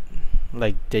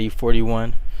 like, day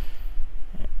 41,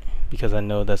 because I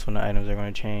know that's when the items are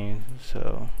going to change.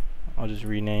 So I'll just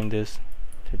rename this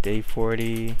to day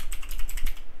 40.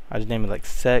 I just name it like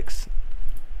sex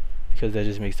because that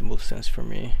just makes the most sense for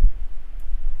me.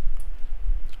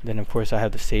 Then of course I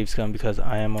have the save scum because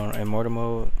I am on immortal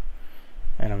mode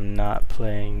and I'm not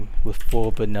playing with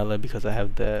full vanilla because I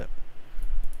have that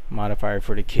modifier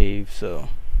for the cave. So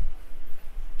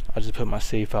I'll just put my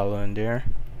save file in there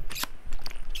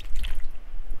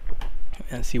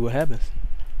and see what happens.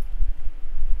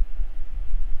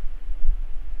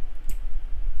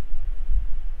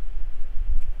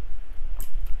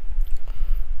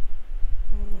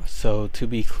 So to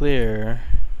be clear,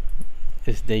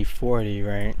 it's day 40,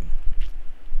 right?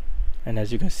 And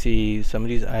as you can see, some of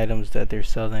these items that they're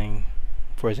selling,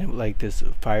 for example, like this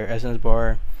fire essence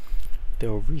bar,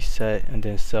 they'll reset and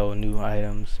then sell new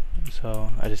items. So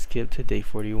I just skipped to day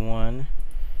 41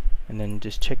 and then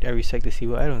just checked every sec to see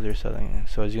what items they're selling.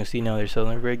 So as you can see now, they're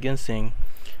selling red ginseng,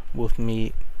 wolf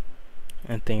meat,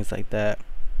 and things like that.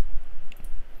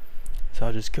 So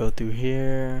I'll just go through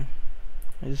here.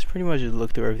 I just pretty much just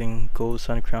look through everything. Gold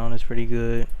Sun Crown is pretty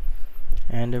good,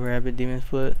 and the Rabbit Demon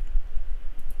Foot,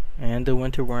 and the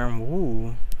Winter Worm.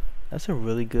 Ooh, that's a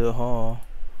really good haul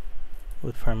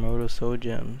with Primordial Soul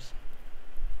Gems.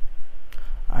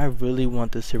 I really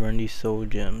want the Serenity Soul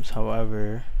Gems,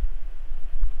 however,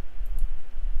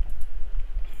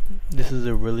 this is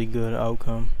a really good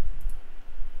outcome.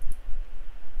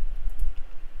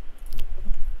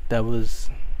 That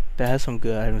has some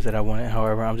good items that I wanted.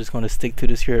 However, I'm just going to stick to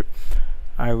the script.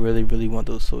 I really want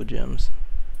those soul gems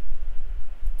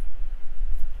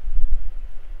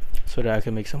so that I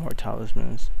can make some more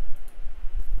talismans.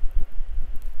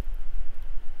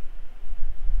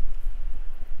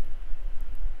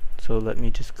 So let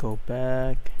me just go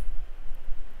back,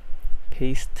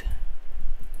 paste,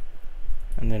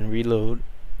 and then reload.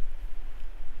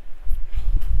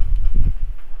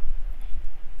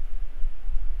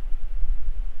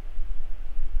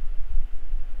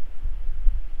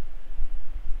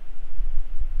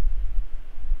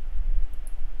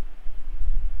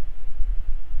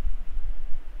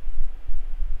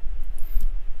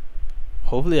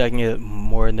 Hopefully I can get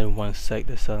more than one sect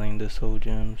that's selling the soul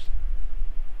gems.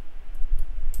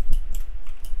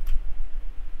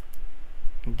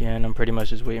 Again, I'm pretty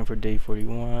much just waiting for day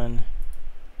 41.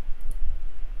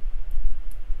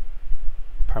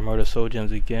 Primordial soul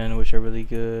gems again, which are really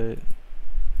good.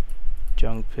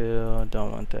 Junk pill,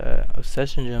 don't want that.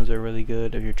 Obsession gems are really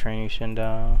good if you're training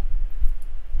Shandao.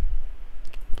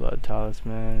 Blood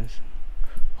talismans.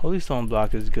 Holy stone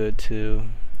block is good too.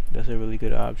 That's a really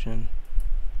good option.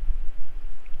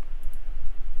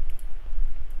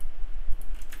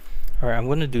 Alright, I'm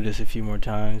going to do this a few more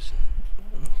times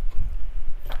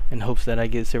in hopes that I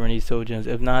get Serenity Soul Gems.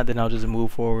 If not, then I'll just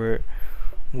move forward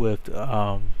with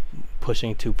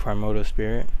pushing to Primordial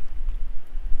Spirit.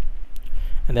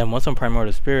 And then once I'm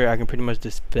Primordial Spirit, I can pretty much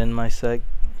just spin my sect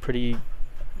pretty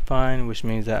fine, which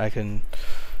means that I can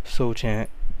soul chant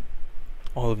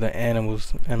all of the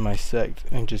animals in my sect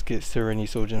and just get Serenity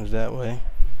Soul Gems that way.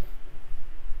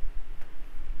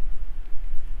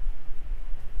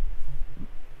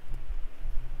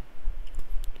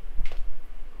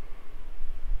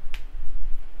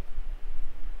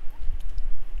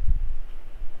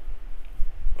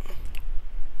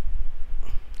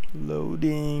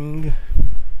 Loading.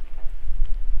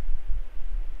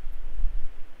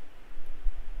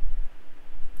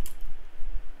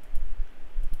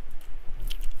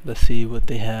 Let's see what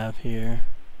they have here.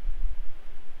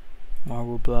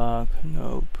 Marble block,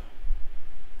 nope.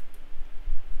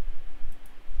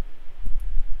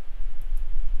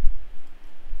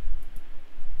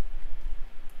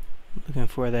 Looking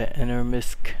for that inner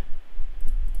misc.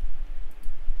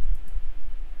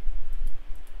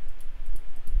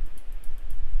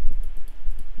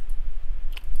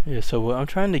 Yeah, so what I'm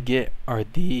trying to get are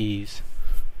these,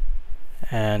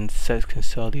 and sets can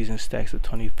sell these in stacks of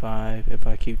 25 if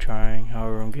I keep trying.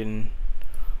 However, I'm getting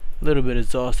a little bit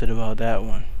exhausted about that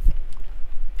one.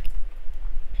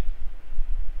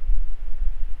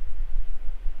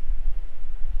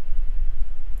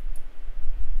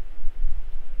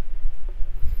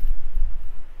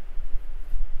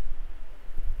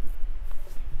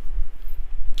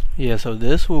 Yeah, so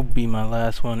this will be my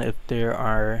last one if there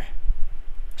are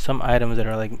some items that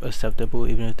are like acceptable,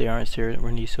 even if they aren't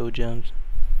Serenity Soul Gems.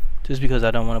 Just because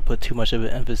I don't want to put too much of an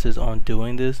emphasis on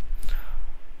doing this.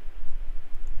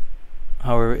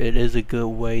 However, it is a good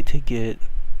way to get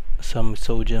some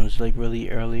soul gems like really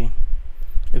early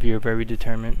if you're very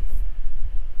determined.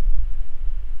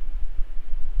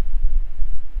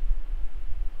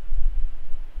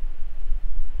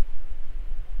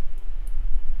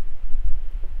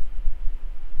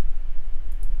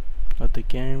 Let the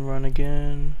game run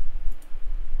again.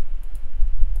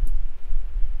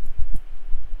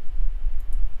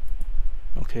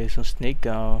 Okay, some snake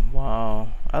gal.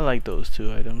 Wow, I like those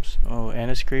two items. Oh, and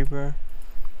a scraper.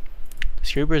 The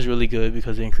scraper is really good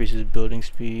because it increases building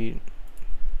speed.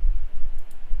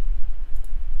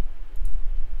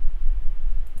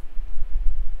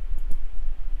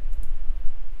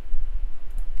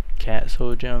 Cat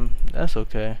soul gem. That's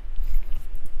okay.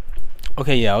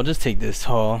 Okay, yeah, I'll just take this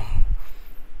haul.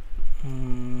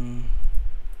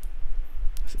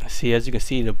 See, as you can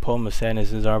see, the Poem of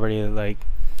Sadness is already like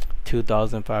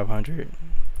 2,500,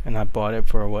 and I bought it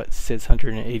for what,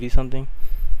 680 something.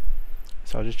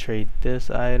 So I'll just trade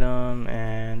this item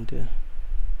and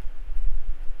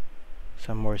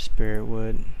some more spirit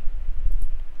wood.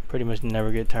 Pretty much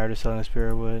never get tired of selling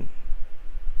spirit wood.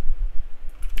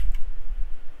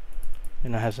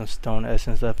 And I have some stone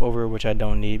essence left over, which I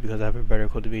don't need because I have a better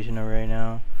cultivation right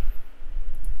now.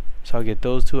 So I'll get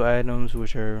those two items,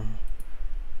 which are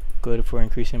good for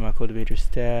increasing my cultivator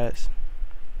stats.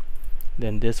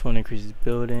 Then this one increases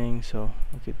building, so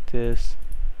I'll get this.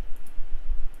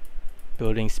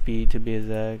 Building speed to be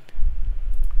exact.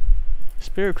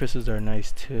 Spirit crystals are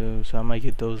nice too, so I might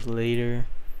get those later.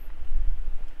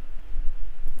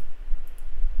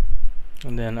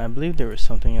 And then I believe there was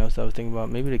something else I was thinking about.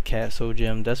 Maybe the cat soul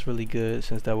gem. That's really good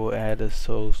since that will add a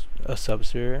sub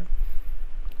spirit.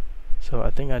 So I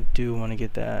think I do want to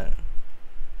get that.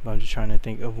 But I'm just trying to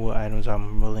think of what items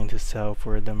I'm willing to sell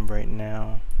for them right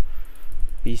now.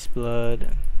 Beast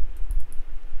blood.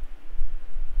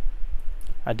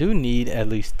 I do need at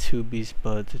least 2 beast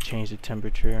blood to change the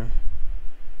temperature.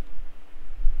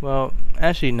 Well,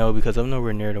 actually no, because I'm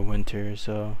nowhere near the winter,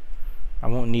 so I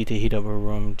won't need to heat up a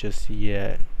room just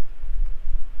yet.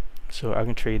 So I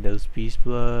can trade those beast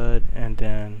blood, and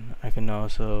then I can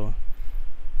also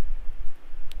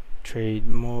trade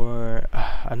more.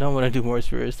 I don't want to do more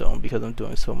spirit stone because I'm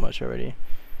doing so much already.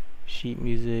 Sheet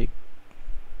music,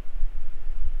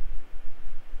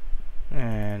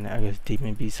 and I guess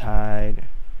demon beast hide,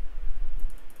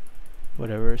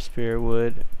 whatever. Spirit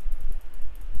wood.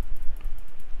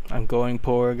 I'm going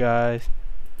poor, guys.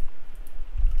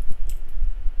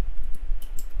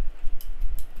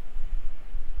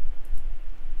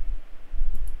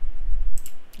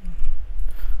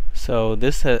 So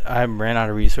this I ran out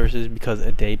of resources because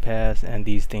a day passed and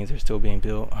these things are still being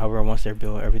built. However, once they're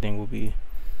built, everything will be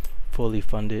fully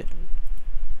funded.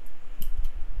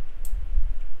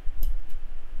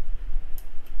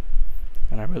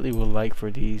 And I really would like for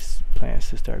these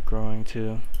plants to start growing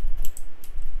too.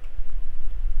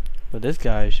 But this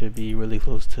guy should be really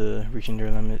close to reaching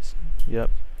their limits. Yep.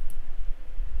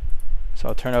 So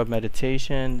I'll turn off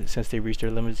meditation since they reach their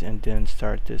limits and then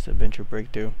start this adventure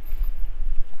breakthrough.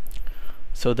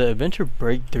 So the adventure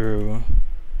breakthrough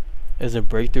is a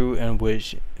breakthrough in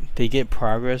which they get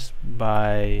progress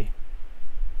by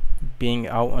being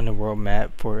out on the world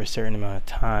map for a certain amount of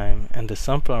time, and the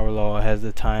sunflower law has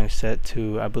the time set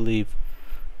to, I believe,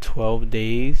 12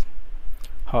 days.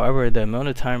 However, the amount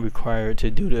of time required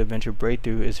to do the adventure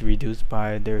breakthrough is reduced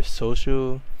by their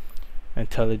social,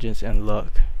 intelligence, and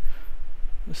luck.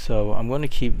 So I'm going to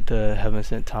keep the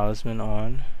Heavensent Talisman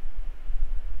on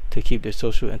to keep their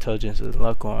social, intelligence, and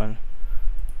luck on.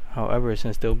 However,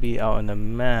 since they'll be out on the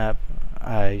map,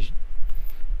 I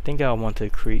think I want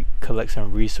to collect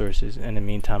some resources in the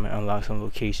meantime and unlock some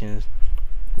locations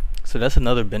So that's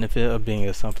another benefit of being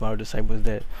a sunflower disciple, is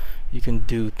that you can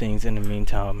do things in the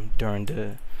meantime during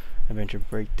the adventure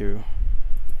breakthrough.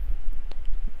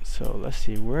 So let's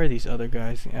see, where are these other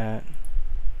guys at?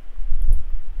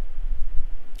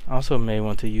 I also may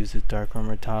want to use this Dark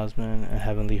Armor Talisman and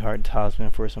Heavenly Heart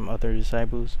Talisman for some other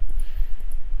disciples,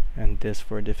 and this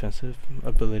for defensive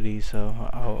abilities. So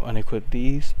I'll unequip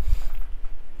these,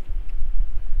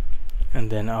 and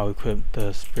then I'll equip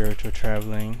the Spiritual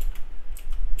Traveling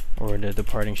or the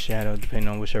Departing Shadow, depending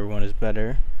on whichever one is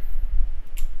better.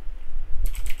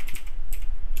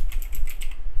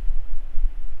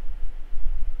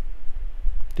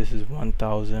 This is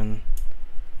 1000.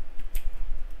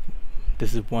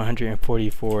 This is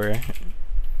 144,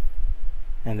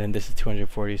 and then this is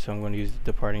 240, so I'm going to use the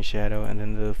Departing Shadow and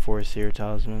then the Foreseer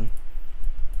Talisman,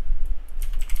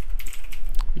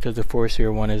 because the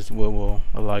Foreseer one is what will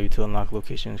allow you to unlock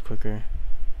locations quicker.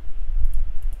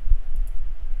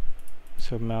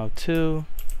 So Mal 2,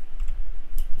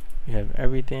 you have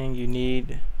everything you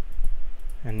need,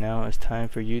 and now it's time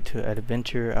for you to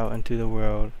adventure out into the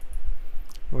world.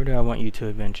 Where do I want you to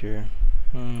adventure?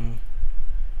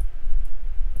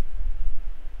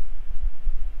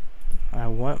 I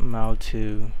want Mao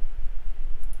to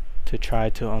try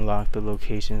to unlock the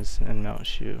locations in Mount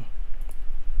Shu.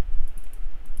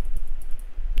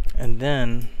 And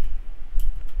then,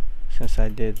 since I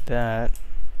did that,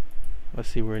 let's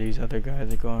see where these other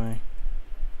guys are going.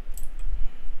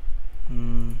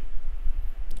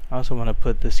 I also want to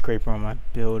put the scraper on my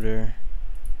builder.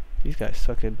 These guys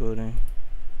suck at building.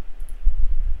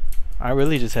 I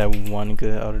really just have one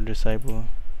good outer disciple.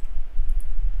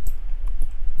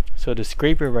 So the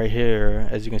scraper right here,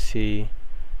 as you can see,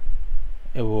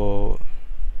 it will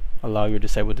allow your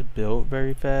disciple to build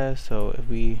very fast. So if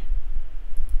we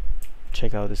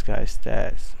check out this guy's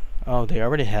stats, oh, they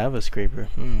already have a scraper.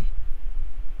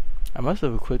 I must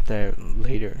have equipped that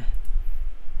later.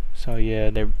 So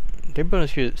yeah, their building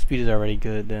speed is already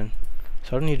good then.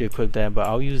 So I don't need to equip that, but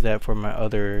I'll use that for my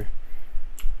other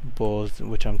bulls,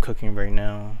 which I'm cooking right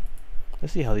now.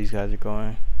 Let's see how these guys are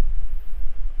going.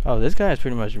 Oh, this guy is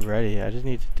pretty much ready. I just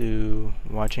need to do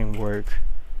watching work.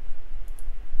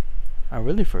 I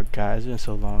really forgot. It's been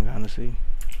so long, honestly.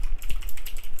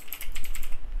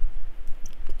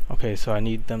 Okay, so I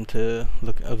need them to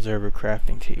observe a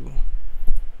crafting table.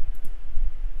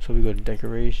 So we go to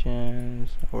decorations,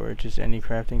 or just any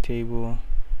crafting table.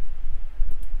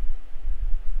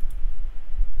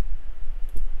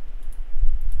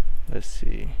 Let's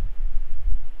see.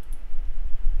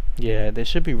 Yeah, they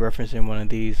should be referencing one of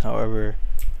these. However,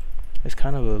 it's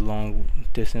kind of a long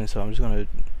distance, so I'm just gonna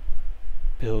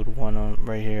build one on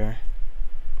right here.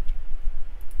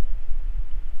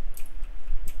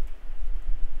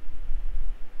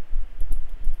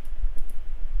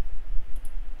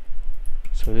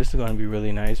 So this is going to be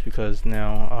really nice, because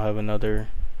now I'll have another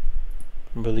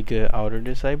really good outer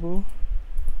disciple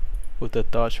with the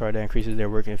thought shard that increases their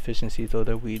work efficiency, so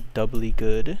they'll be doubly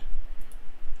good.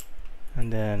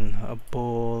 And then a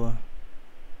bull.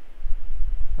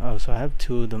 Oh, so I have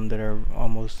two of them that are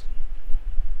almost.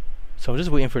 So I'm just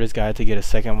waiting for this guy to get a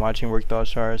second watching work thought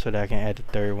shard so that I can add the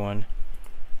third one.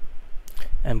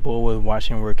 And bull with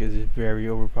watching work is very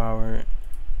overpowered.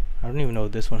 I don't even know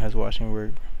if this one has watching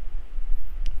work.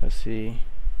 Let's see.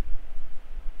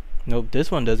 Nope,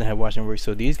 this one doesn't have watching work,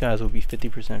 so these guys will be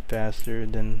 50% faster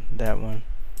than that one.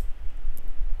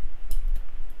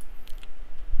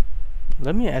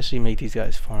 Let me actually make these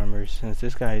guys farmers, since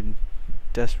this guy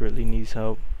desperately needs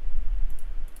help.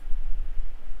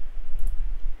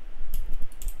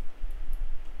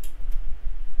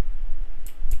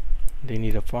 They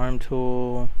need a farm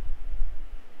tool.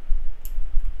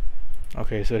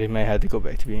 Okay, so they might have to go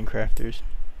back to being crafters.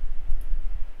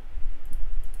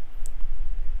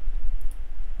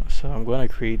 So I'm going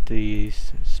to create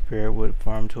these spirit wood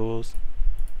farm tools.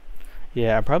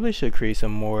 Yeah, I probably should create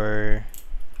some more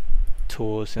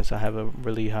tools since I have a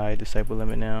really high disciple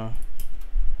limit now.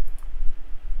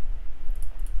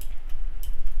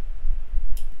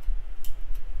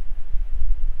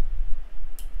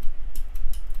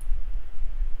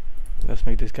 Let's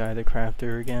make this guy the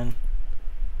crafter again,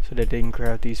 so that they can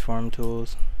craft these farm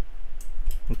tools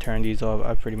and turn these off.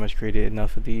 I've pretty much created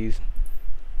enough of these.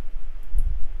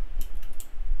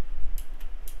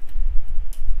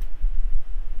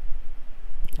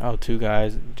 Oh, two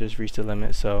guys just reached the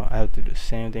limit, so I have to do the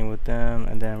same thing with them,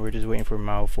 and then we're just waiting for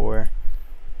Mao 4.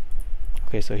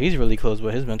 Okay, so he's really close,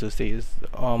 but his mental state is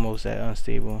almost at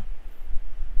unstable.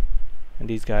 And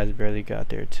these guys barely got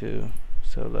there too.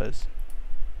 So let's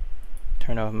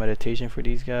turn off meditation for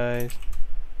these guys.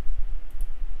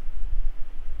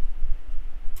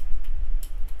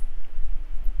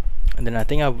 And then I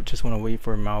think I just want to wait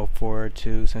for Mao 4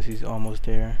 too, since he's almost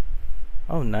there.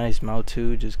 Oh nice, Mao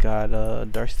 2 just got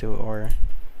Darksteel ore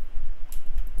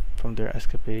from their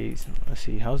escapades. Let's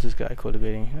see, how's this guy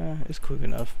cultivating? It's quick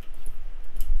enough.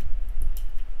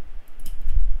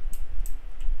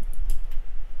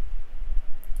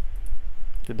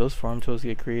 Did those farm tools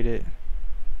get created?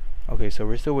 Okay, so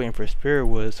we're still waiting for spirit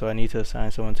wood, so I need to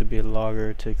assign someone to be a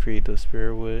logger to create those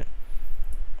spirit wood.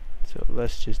 So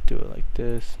let's just do it like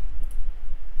this.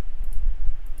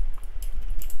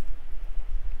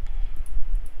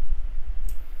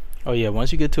 Oh yeah,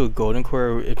 once you get to a golden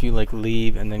core, if you like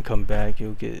leave and then come back,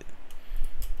 you'll get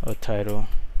a title.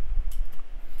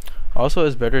 Also,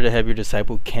 it's better to have your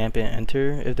disciple camp and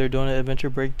enter if they're doing an adventure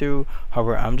breakthrough.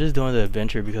 However, I'm just doing the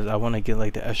adventure because I want to get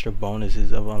like the extra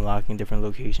bonuses of unlocking different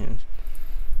locations.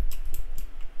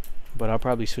 But I'll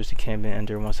probably switch to camp and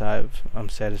enter once I'm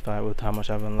satisfied with how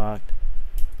much I've unlocked.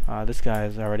 This guy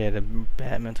is already at a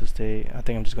bad mental state. I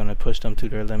think I'm just gonna push them to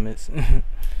their limits.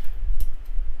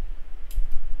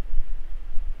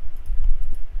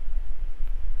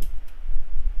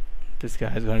 This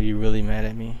guy is gonna be really mad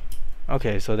at me.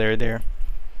 Okay, so they're there.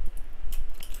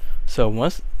 So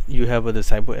once you have a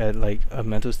disciple at like a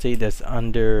mental state that's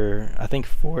under, I think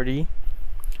 40,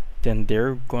 then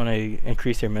they're gonna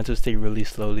increase their mental state really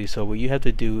slowly. So what you have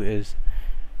to do is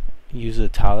use a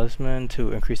talisman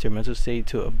to increase their mental state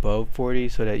to above 40,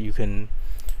 so that you can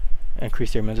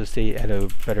increase their mental state at a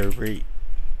better rate,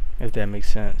 if that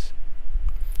makes sense.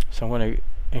 So I'm gonna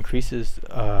increase this.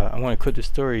 I'm gonna equip the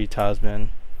story talisman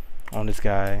on this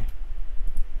guy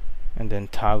and then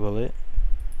toggle it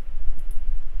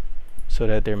so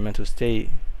that their mental state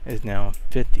is now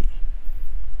 50.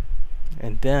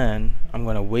 And then I'm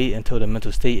going to wait until the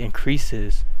mental state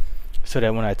increases so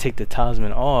that when I take the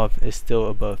talisman off, it's still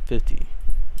above 50.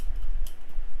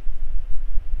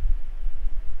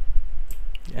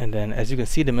 And then as you can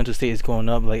see, the mental state is going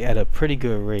up like at a pretty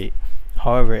good rate.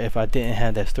 However, if I didn't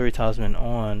have that story talisman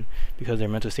on, because their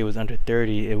mental state was under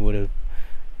 30, it would have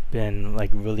been like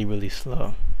really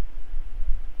slow.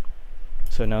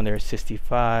 So now they're at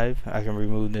 65. I can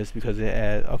remove this because it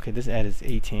adds, okay, this ad is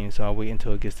 18, so I'll wait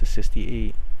until it gets to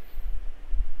 68.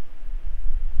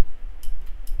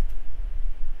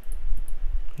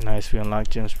 Nice, we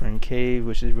unlocked Gem Spring Cave,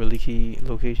 which is really key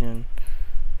location.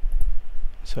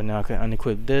 So now I can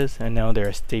unequip this, and now they're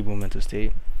a stable mental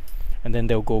state. And then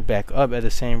they'll go back up at the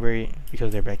same rate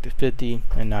because they're back to 50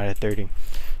 and not at 30.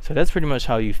 So that's pretty much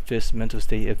how you fix mental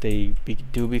state if they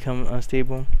do become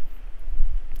unstable.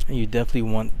 And you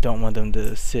definitely don't want them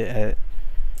to sit at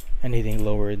anything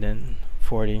lower than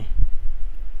 40.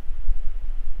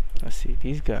 Let's see,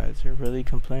 these guys are really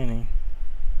complaining.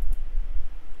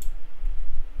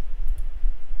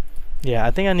 Yeah,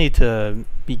 I think I need to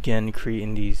begin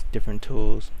creating these different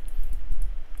tools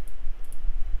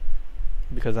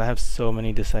because I have so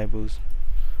many disciples.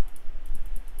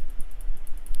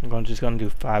 I'm just gonna do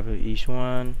 5 of each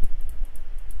one,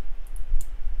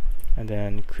 and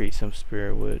then create some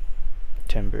spirit wood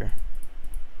timber.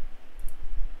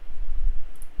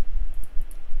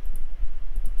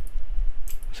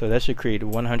 So that should create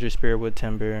 100 spirit wood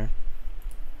timber.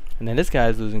 And then this guy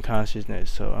is losing consciousness,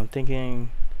 so I'm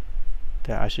thinking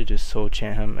that I should just soul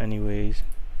chant him anyways,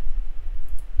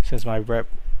 since my rep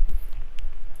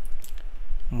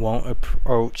won't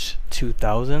approach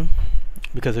 2,000.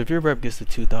 Because if your rep gets to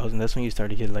 2,000, that's when you start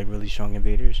to get like really strong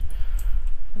invaders.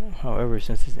 However,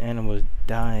 since this animal is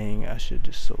dying, I should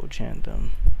just soul chant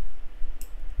them.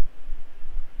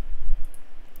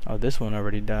 Oh, this one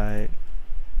already died.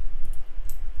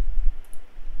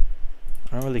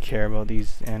 I don't really care about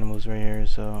these animals right here,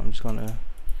 so I'm just gonna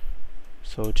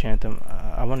soul chant them.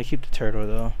 I want to keep the turtle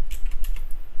though.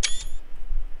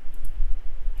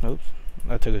 Oops,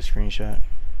 I took a screenshot.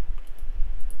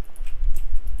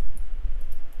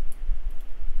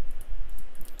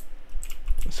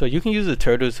 So you can use the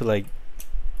turtles to like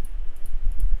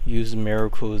use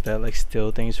miracles that like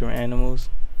steal things from animals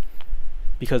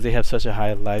because they have such a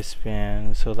high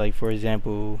lifespan. So like for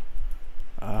example,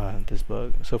 this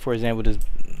bug. So for example, this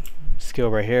skill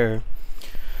right here,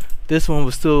 this one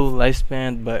will still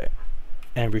lifespan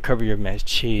and recover your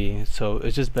match chi. So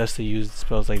it's just best to use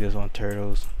spells like this on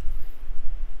turtles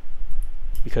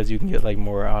because you can get like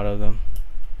more out of them.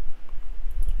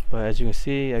 But as you can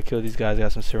see, I killed these guys,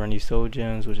 got some Serenity Soul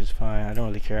Gems, which is fine. I don't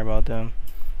really care about them.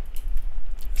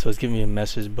 So it's giving me a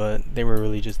message, but they were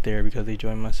really just there because they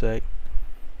joined my sect.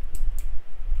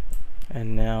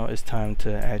 And now it's time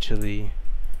to actually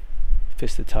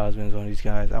fix the talismans on these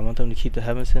guys. I want them to keep the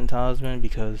Heavensent talisman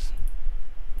because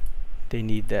they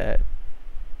need that.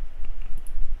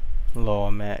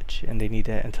 law match, and they need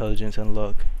that intelligence and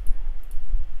luck.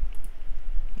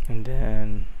 And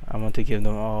then I want to give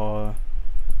them all,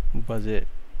 was it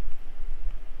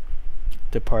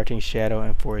departing shadow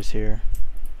and force here.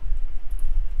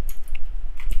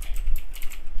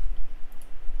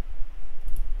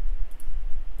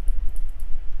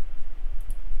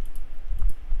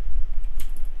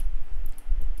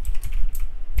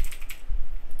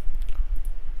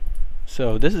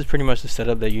 So this is pretty much the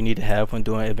setup that you need to have when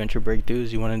doing adventure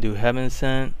breakthroughs. You want to do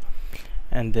Heavensent,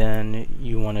 and then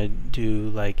you want to do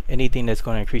like anything that's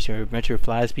going to increase your adventure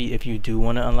fly speed if you do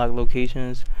want to unlock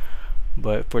locations.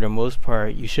 But for the most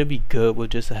part, you should be good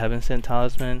with just a Heavensent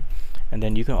talisman. And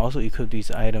then you can also equip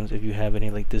these items if you have any,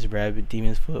 like this rabbit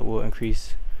demon's foot will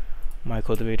increase my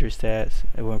cultivator stats.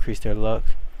 It will increase their luck.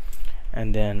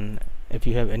 And then if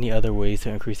you have any other ways to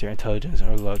increase their intelligence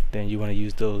or luck, then you want to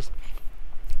use those.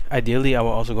 Ideally, I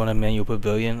will also go to Manual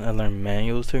Pavilion and learn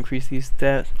manuals to increase these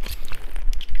stats.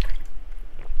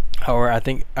 However, I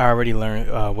think I already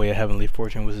learned Way of Heavenly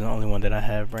Fortune, which is the only one that I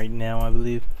have right now, I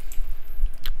believe.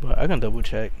 But I can double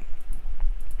check,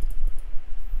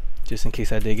 just in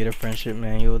case I did get a friendship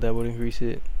manual that would increase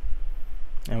it,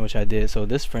 and which I did. So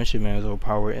this friendship manual will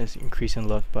power is increasing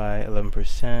luck by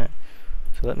 11%.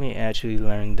 So let me actually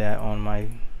learn that on my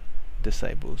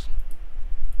disciples.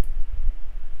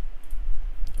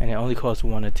 And it only costs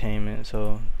 1 attainment,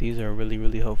 so these are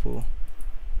really helpful.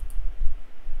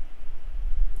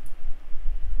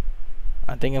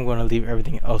 I think I'm going to leave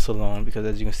everything else alone because,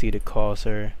 as you can see, the costs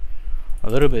are a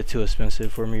little bit too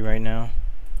expensive for me right now.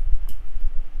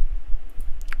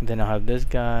 And then I'll have this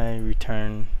guy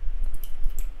return,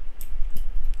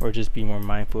 or just be more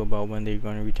mindful about when they're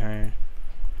going to return.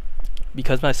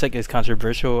 Because my sect is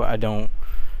controversial, I don't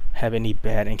have any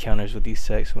bad encounters with these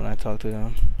sects when I talk to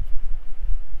them.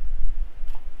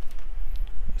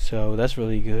 So that's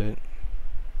really good.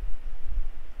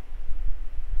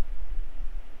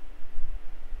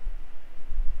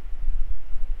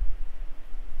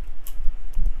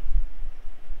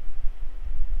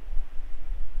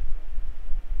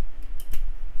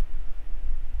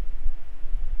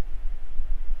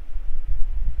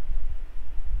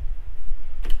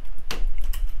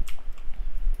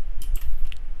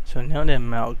 So now that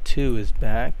Mount 2 is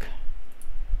back,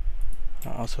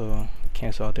 I'll also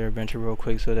cancel out their adventure real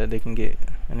quick so that they can get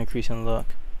an increase in luck.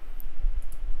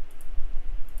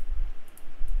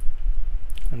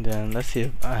 And then let's see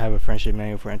if I have a friendship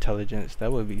manual for intelligence.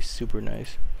 That would be super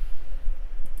nice.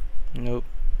 Nope.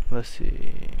 Let's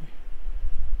see.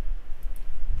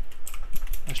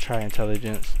 Let's try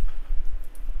intelligence.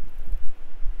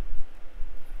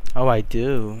 Oh, I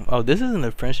do. Oh, this isn't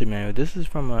the friendship manual. This is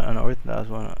from an unorthodox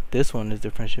one. This one is the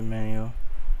friendship manual.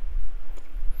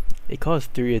 It costs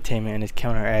 3 attainment and it's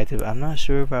counteractive. I'm not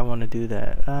sure if I want to do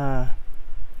that.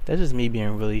 That's just me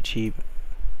being really cheap.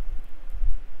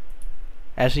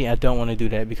 Actually, I don't want to do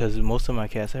that because most of my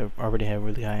cats already have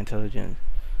really high intelligence.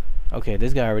 Okay,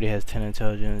 this guy already has 10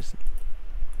 intelligence.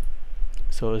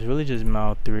 So it's really just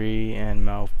Mouth 3 and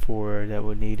Mouth 4 that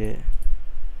would need it.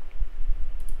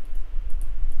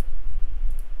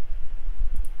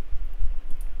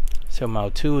 So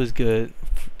Mouth 2 is good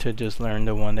to just learn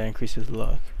the one that increases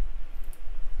luck.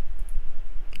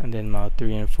 And then Mouth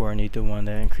 3 and 4 need the one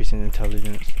that increases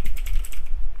intelligence.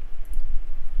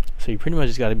 So you pretty much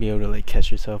just got to be able to like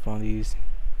catch yourself on these.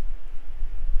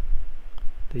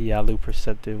 The Yalu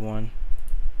Perceptive one.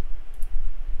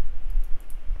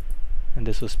 And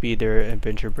this will speed their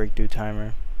adventure breakthrough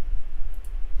timer.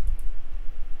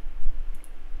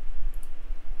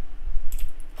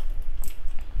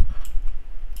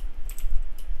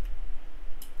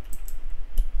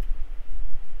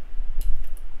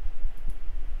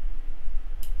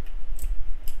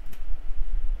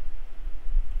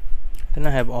 Then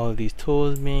I have all of these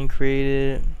tools being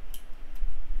created.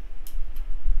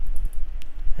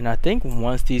 And I think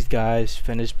once these guys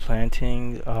finish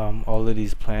planting all of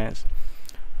these plants,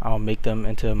 I'll make them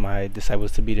into my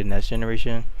disciples to be the next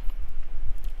generation.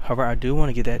 However, I do want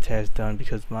to get that task done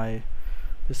because my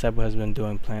disciple has been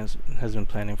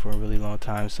planting for a really long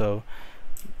time. So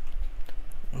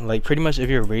like pretty much if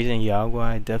you're raising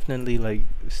Yagwai, definitely like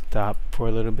stop for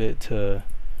a little bit to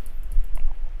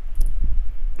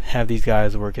have these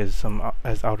guys work as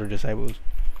outer disciples.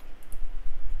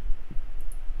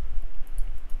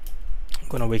 I'm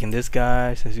gonna awaken this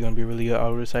guy since he's gonna be a really good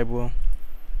outer disciple.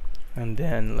 And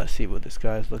then let's see what this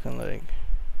guy's looking like.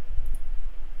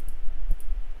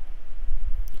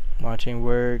 Watching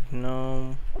work,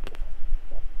 no.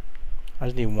 I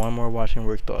just need one more watching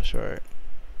work thought shard.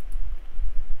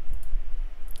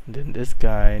 And then this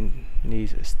guy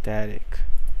needs a static.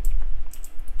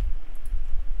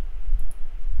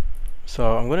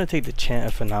 So I'm gonna take the Chant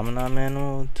of Phenomenon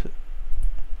manual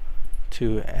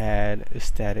to add a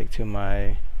static to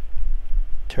my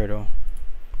turtle.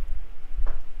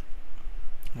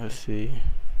 Let's see.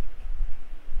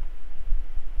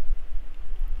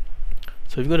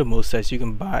 So if you go to most sites, you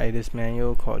can buy this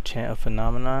manual called Chant of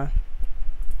Phenomenon,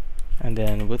 and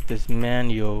then with this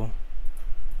manual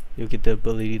you'll get the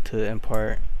ability to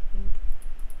impart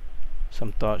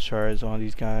some thought shards on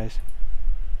these guys.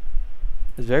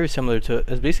 It's very similar to,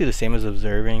 it's basically the same as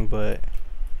observing, but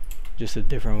just a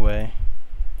different way.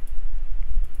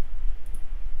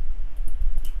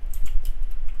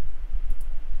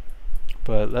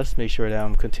 But let's make sure that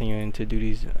I'm continuing to do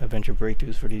these adventure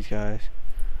breakthroughs for these guys.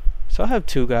 So I have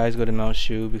 2 guys go to Mount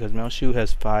Shu because Mount Shu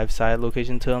has 5 side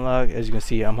locations to unlock. As you can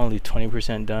see, I'm only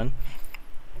 20% done.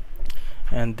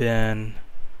 And then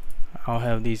I'll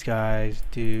have these guys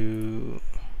do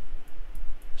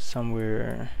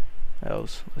somewhere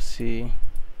else. Let's see.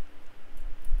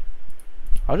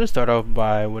 I'll just start off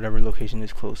by whatever location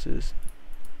is closest,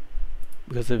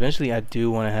 because eventually I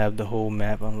do want to have the whole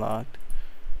map unlocked.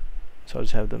 So I'll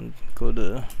just have them go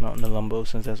to Mount Nalumbo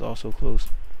since that's also close.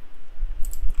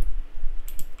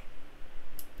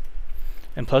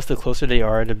 And plus, the closer they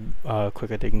are, the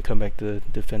quicker they can come back to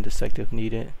defend the sect if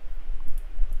needed.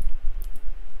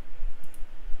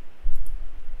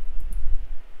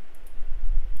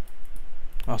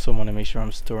 I also want to make sure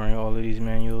I'm storing all of these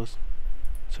manuals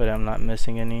so that I'm not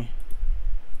missing any.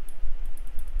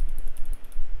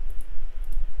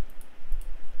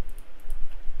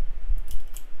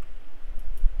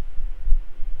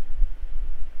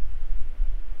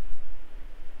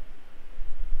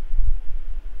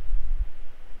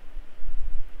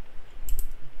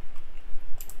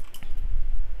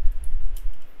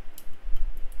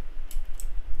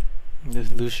 This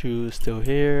lushu is still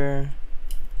here.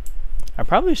 I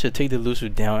probably should take the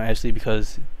lushu down actually,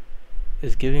 because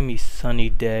it's giving me sunny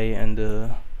day and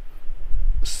the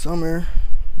summer,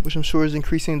 which I'm sure is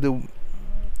increasing the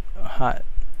hot,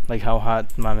 like how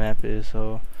hot my map is.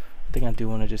 So I think I do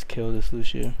want to just kill this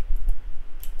lushu.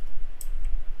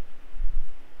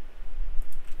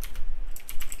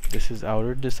 This is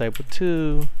Outer Disciple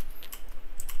 2.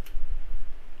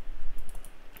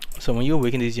 So when you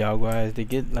awaken these Yao guys, they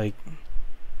get like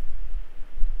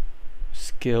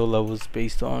skill levels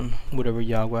based on whatever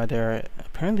Yao guy they are.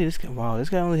 Apparently this guy, wow, this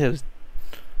guy only has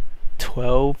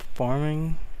 12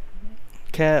 farming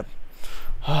cap.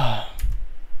 I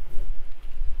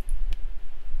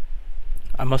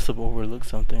must have overlooked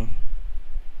something.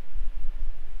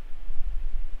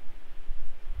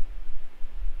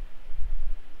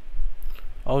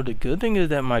 Oh, the good thing is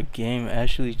that my game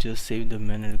actually just saved a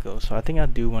minute ago, so I think I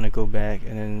do want to go back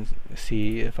and then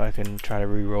see if I can try to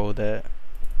re-roll that.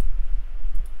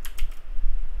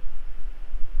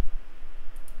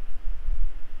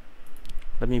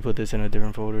 Let me put this in a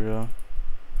different folder though.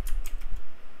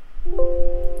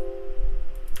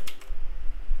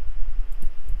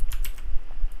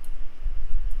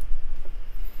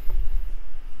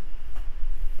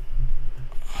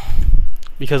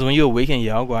 Because when you awaken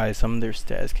Yao guys, some of their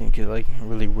stats can get like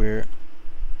really weird.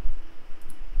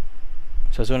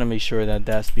 So I just want to make sure that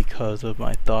that's because of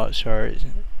my thought shards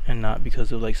and not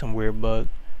because of like some weird bug.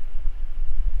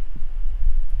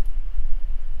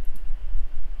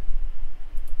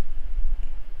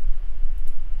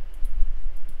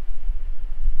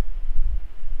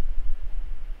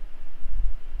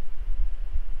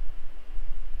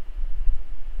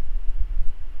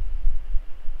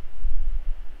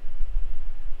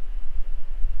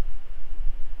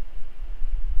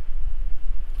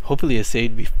 Hopefully it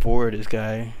saved before this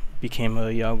guy became a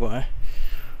Yao guy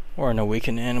or an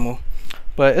awakened animal.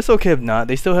 But it's okay if not.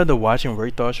 They still have the watch and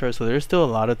work thought shard, so there's still a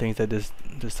lot of things that this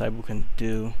disciple can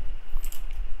do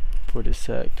for this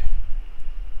sect.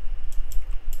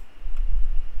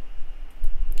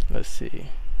 Let's see.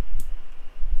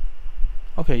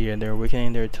 Okay, yeah, they're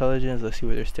awakening their intelligence. Let's see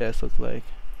what their stats look like.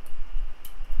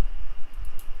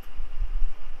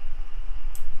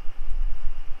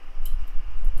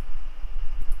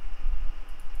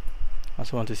 I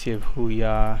also want to see if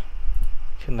Huya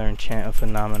can learn Chant of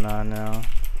Phenomenon now.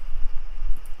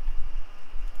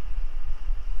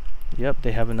 Yep,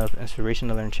 they have enough inspiration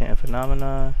to learn Chant of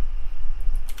Phenomenon.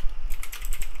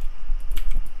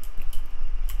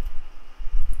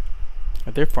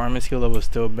 If their farming skill level is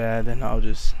still bad, then I'll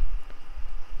just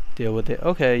deal with it.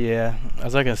 Okay, yeah,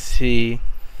 as I can see,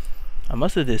 I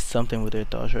must have did something with their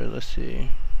thought shard. Let's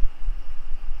see.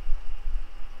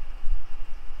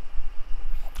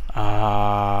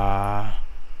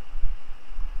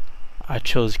 I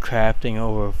chose crafting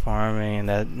over farming, and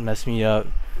that messed me up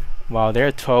Wow, they're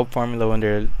at 12 farming level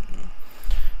and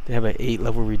they have an 8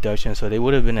 level reduction, so they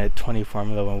would have been at 20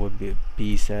 farming level and would be a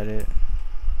beast at it.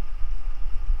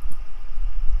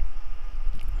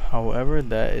 However,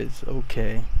 that is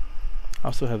okay. I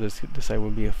also have this I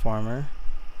would be a farmer.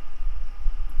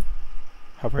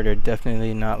 However, they're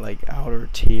definitely not like outer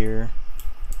tier.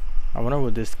 I wonder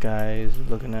what this guy is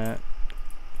looking at.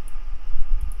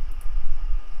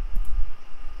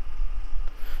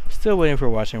 Still waiting for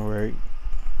watching work.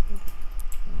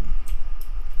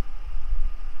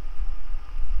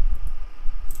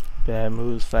 Bad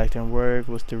moves, slacked in work.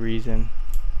 What's the reason?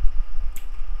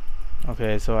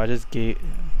 Okay, so he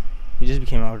just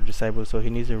became outer disciple, so he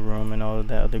needs a room and all of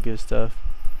that other good stuff.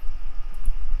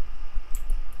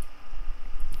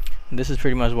 And this is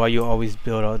pretty much why you always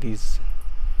build all these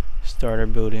starter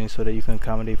buildings, so that you can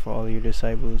accommodate for all of your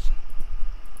disciples.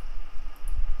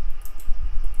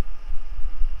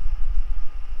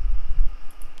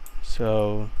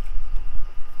 So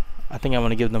I think I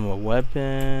want to give them a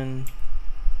weapon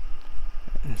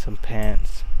and some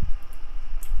pants.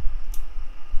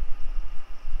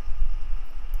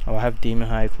 Oh, I have demon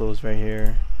high clothes right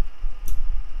here,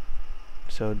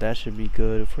 so that should be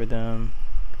good for them.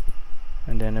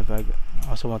 And then if I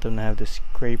also want them to have the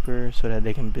scraper so that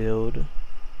they can build,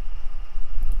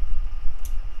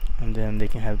 and then they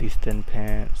can have these thin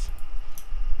pants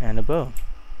and a bow.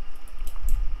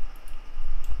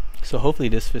 So hopefully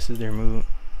this fits their mood.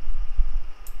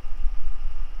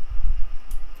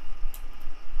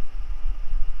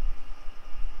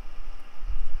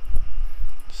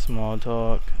 Small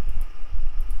talk.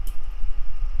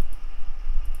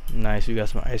 Nice, we got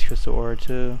some ice crystal ore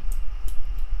too.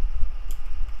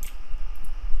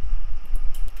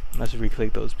 Let's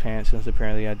re-click those pants, since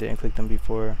apparently I didn't click them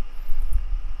before.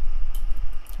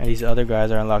 And these other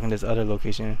guys are unlocking this other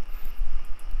location.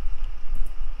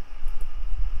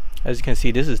 As you can see,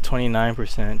 this is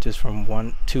 29% just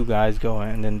from two guys going,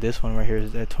 and then this one right here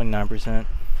is at 29%.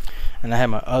 And I had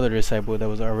my other disciple that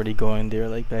was already going there,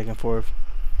 like back and forth.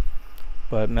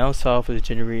 But Mount South is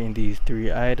generating these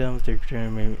 3 items. They're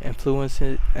generating influence,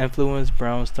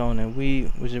 brownstone, and wheat,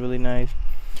 which is really nice.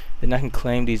 Then I can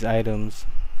claim these items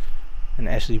and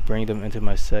actually bring them into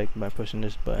my sect by pushing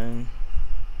this button.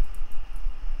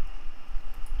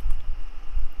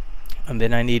 And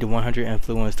then I need 100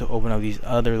 influence to open up these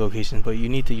other locations, but you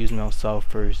need to use Mount South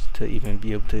first to even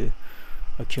be able to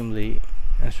accumulate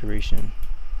inspiration.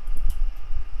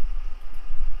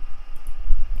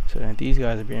 So then these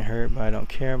guys are being hurt, but I don't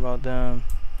care about them.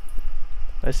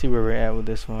 Let's see where we're at with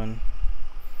this one.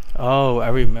 Oh, I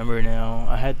remember now.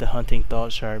 I had the hunting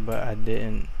thought shard, but I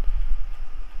didn't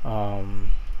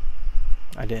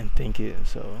think it.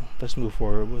 So let's move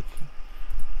forward with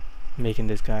making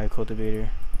this guy a cultivator.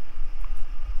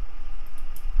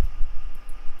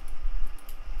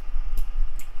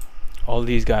 All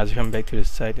these guys are coming back to the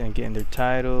site and getting their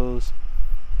titles.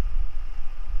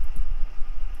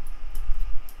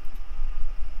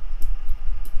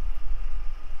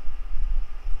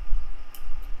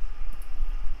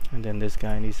 And then this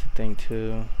guy needs to think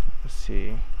too. Let's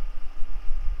see.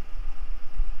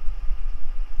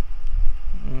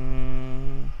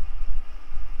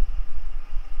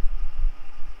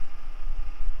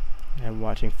 I have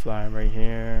watching fly right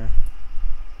here.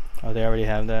 Oh, they already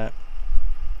have that.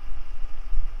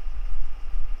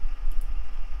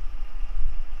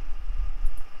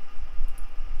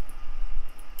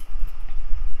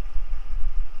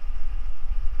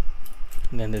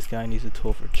 And then this guy needs a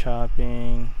tool for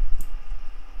chopping.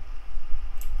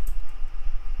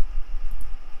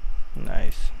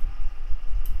 Nice.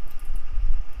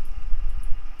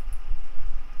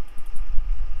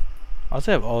 I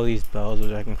also have all these bells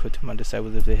which I can put to my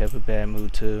disciples if they have a bad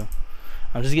mood too.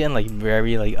 I'm just getting like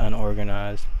very like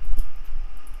unorganized.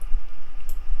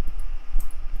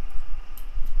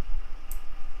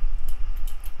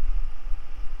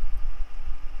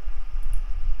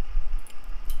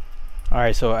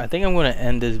 Alright, so I think I'm going to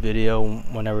end this video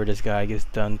whenever this guy gets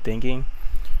done thinking.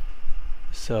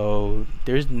 So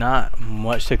there's not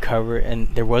much to cover,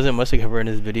 and there wasn't much to cover in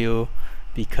this video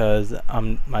because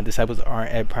my disciples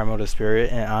aren't at primordial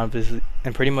spirit, and obviously,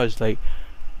 and pretty much like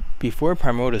before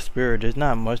primordial spirit, there's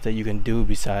not much that you can do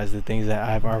besides the things that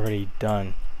I've already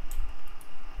done.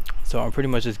 So I'm pretty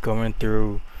much just going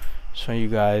through showing you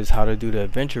guys how to do the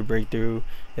adventure breakthrough.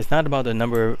 It's not about the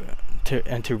number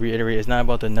to reiterate, it's not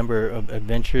about the number of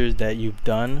adventures that you've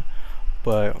done,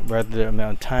 but rather the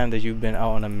amount of time that you've been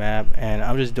out on a map. And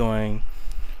I'm just doing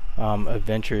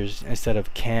adventures instead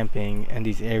of camping in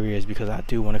these areas because I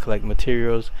do want to collect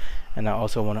materials, and I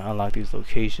also want to unlock these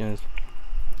locations.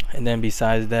 And then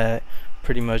besides that,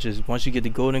 pretty much is once you get the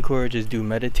golden core, just do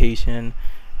meditation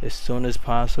as soon as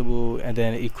possible, and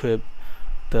then equip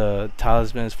the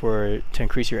talismans to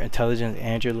increase your intelligence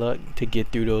and your luck to get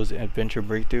through those adventure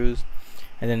breakthroughs.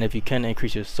 And then if you can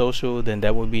increase your social, then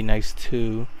that would be nice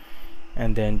too.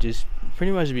 And then just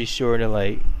pretty much be sure to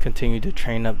like continue to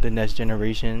train up the next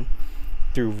generation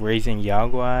through raising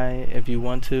Yaguai if you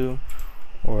want to,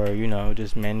 or you know,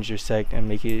 just manage your sect and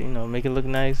make it, you know, make it look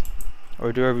nice,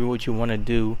 or do what you want to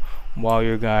do while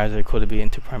your guys are cultivating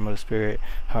into primordial spirit.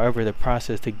 However, the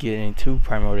process to get into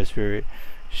primordial spirit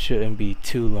shouldn't be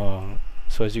too long.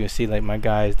 So as you can see, like my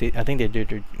guys, I think they did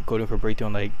their golden core breakthrough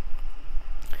on like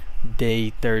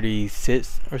day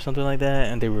 36 or something like that,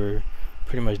 and they were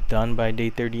pretty much done by day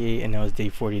 38, and now it's day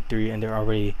 43, and they're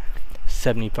already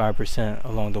 75%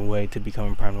 along the way to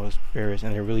becoming primordial spirits,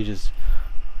 and they're really just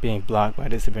being blocked by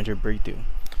this adventure breakthrough.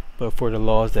 But for the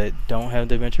laws that don't have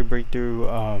the adventure breakthrough,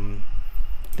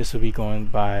 this will be going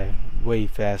by way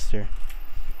faster.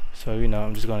 So you know,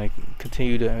 I'm just going to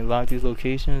continue to unlock these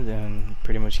locations and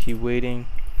pretty much keep waiting,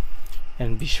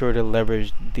 and be sure to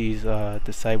leverage these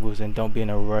disciples, and don't be in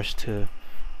a rush to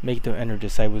make them enter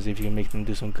disciples if you can make them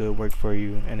do some good work for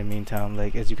you in the meantime.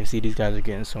 Like as you can see, these guys are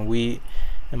getting some wheat,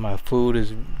 and my food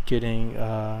is getting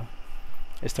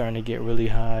it's starting to get really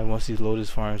high. Once these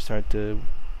lotus farms start to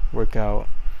work out,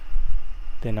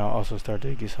 then I'll also start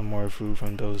to get some more food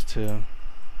from those too.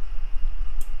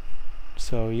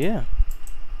 So yeah,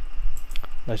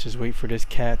 let's just wait for this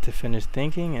cat to finish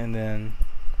thinking, and then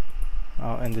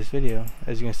I'll end this video.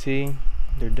 As you can see,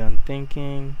 they're done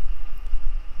thinking,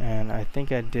 and I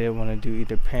think I did want to do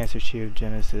either pants or Chi of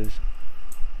Genesis.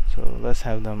 So let's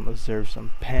have them observe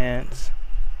some pants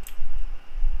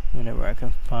whenever I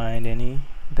can find any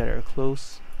that are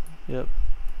close. Yep.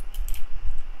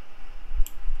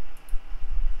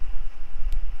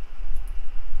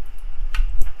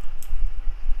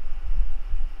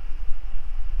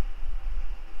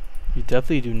 You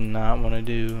definitely do not want to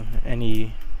do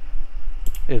any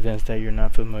events that you're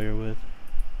not familiar with.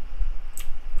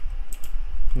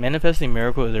 Manifesting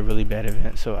Miracle is a really bad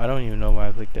event, so I don't even know why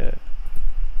I clicked that,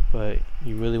 but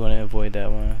you really want to avoid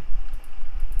that one.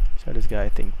 So this guy, I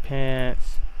think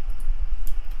pants,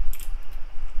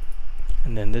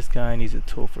 and then this guy needs a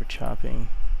tool for chopping.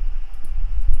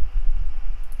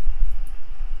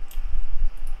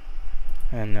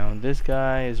 And now this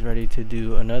guy is ready to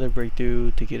do another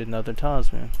breakthrough to get another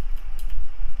talisman.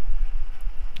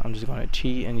 I'm just going to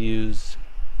cheat and use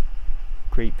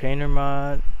Great Painter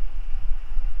mod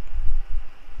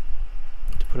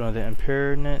to put on the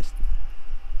impermanence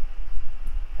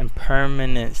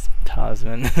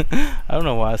talisman. I don't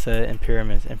know why I said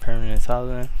impermanence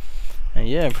talisman. And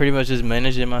yeah, I'm pretty much just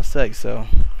managing my sect. So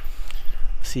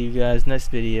see you guys next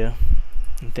video,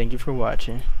 and thank you for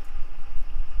watching.